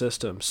two-party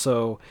system.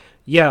 So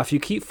yeah, if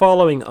you keep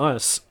following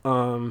us,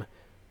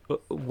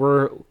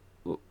 we're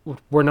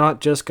we're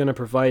not just going to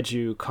provide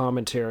you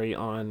commentary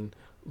on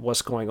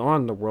what's going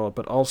on in the world,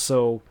 but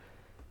also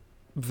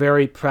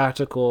very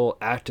practical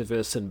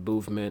activist and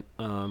movement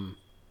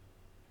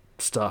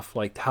stuff,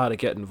 like how to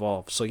get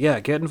involved. So yeah,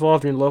 get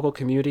involved in your local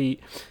community.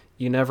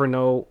 You never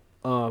know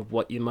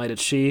what you might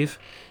achieve,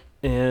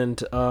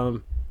 and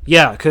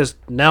yeah, because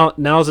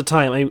now's the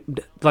time.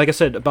 Like I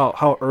said about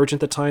how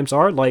urgent the times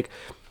are. Like,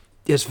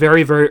 it's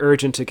very, very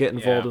urgent to get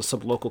involved in some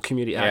local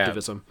community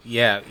activism.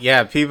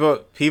 Yeah.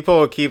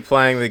 People keep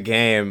playing the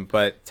game,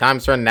 but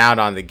time's running out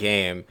on the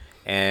game,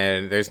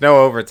 and there's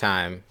no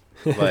overtime.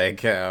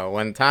 Like,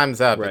 when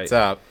time's up, Right. it's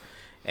up,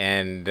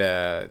 and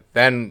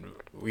then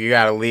you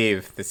gotta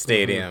leave the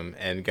stadium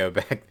and go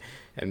back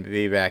and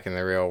be back in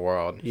the real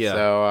world. Yeah.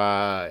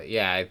 So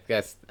yeah, I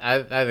guess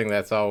I think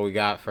that's all we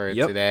got for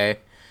Yep. today.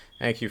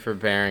 Thank you for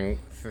bearing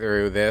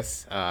through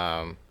this.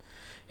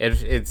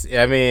 It's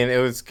I mean, it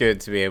was good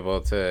to be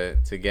able to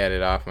get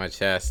it off my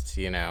chest.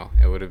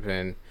 It would have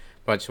been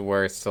much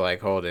worse to like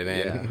hold it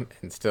in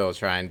and still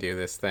try and do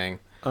this thing.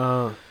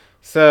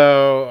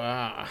 So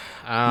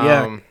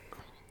Yeah.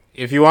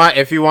 if you want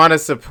to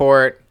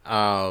support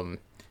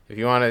if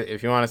you want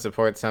to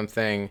support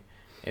something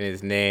in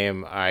his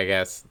name, I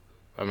guess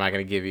I'm not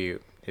going to give you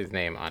his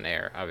name on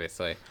air,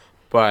 obviously,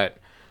 but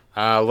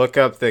look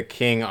up the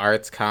King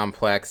Arts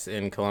Complex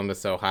in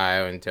Columbus,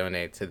 Ohio, and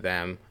donate to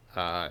them,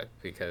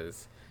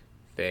 because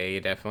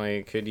they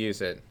definitely could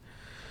use it.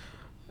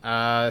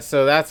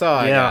 So that's all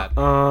I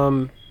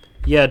got.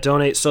 Yeah,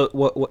 donate. So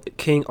what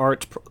King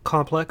Art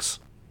Complex?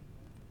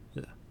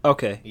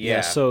 Okay.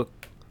 Yeah. So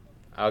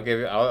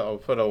I'll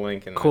put a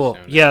link in cool. the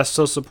show notes. Yeah.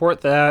 So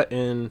support that,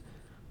 and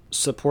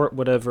support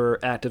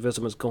whatever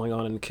activism is going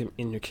on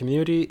in your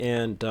community,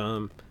 and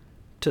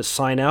to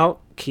sign out,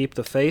 keep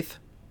the faith.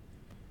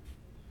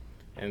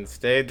 And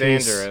stay Peace.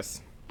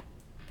 dangerous.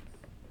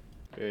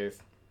 Peace.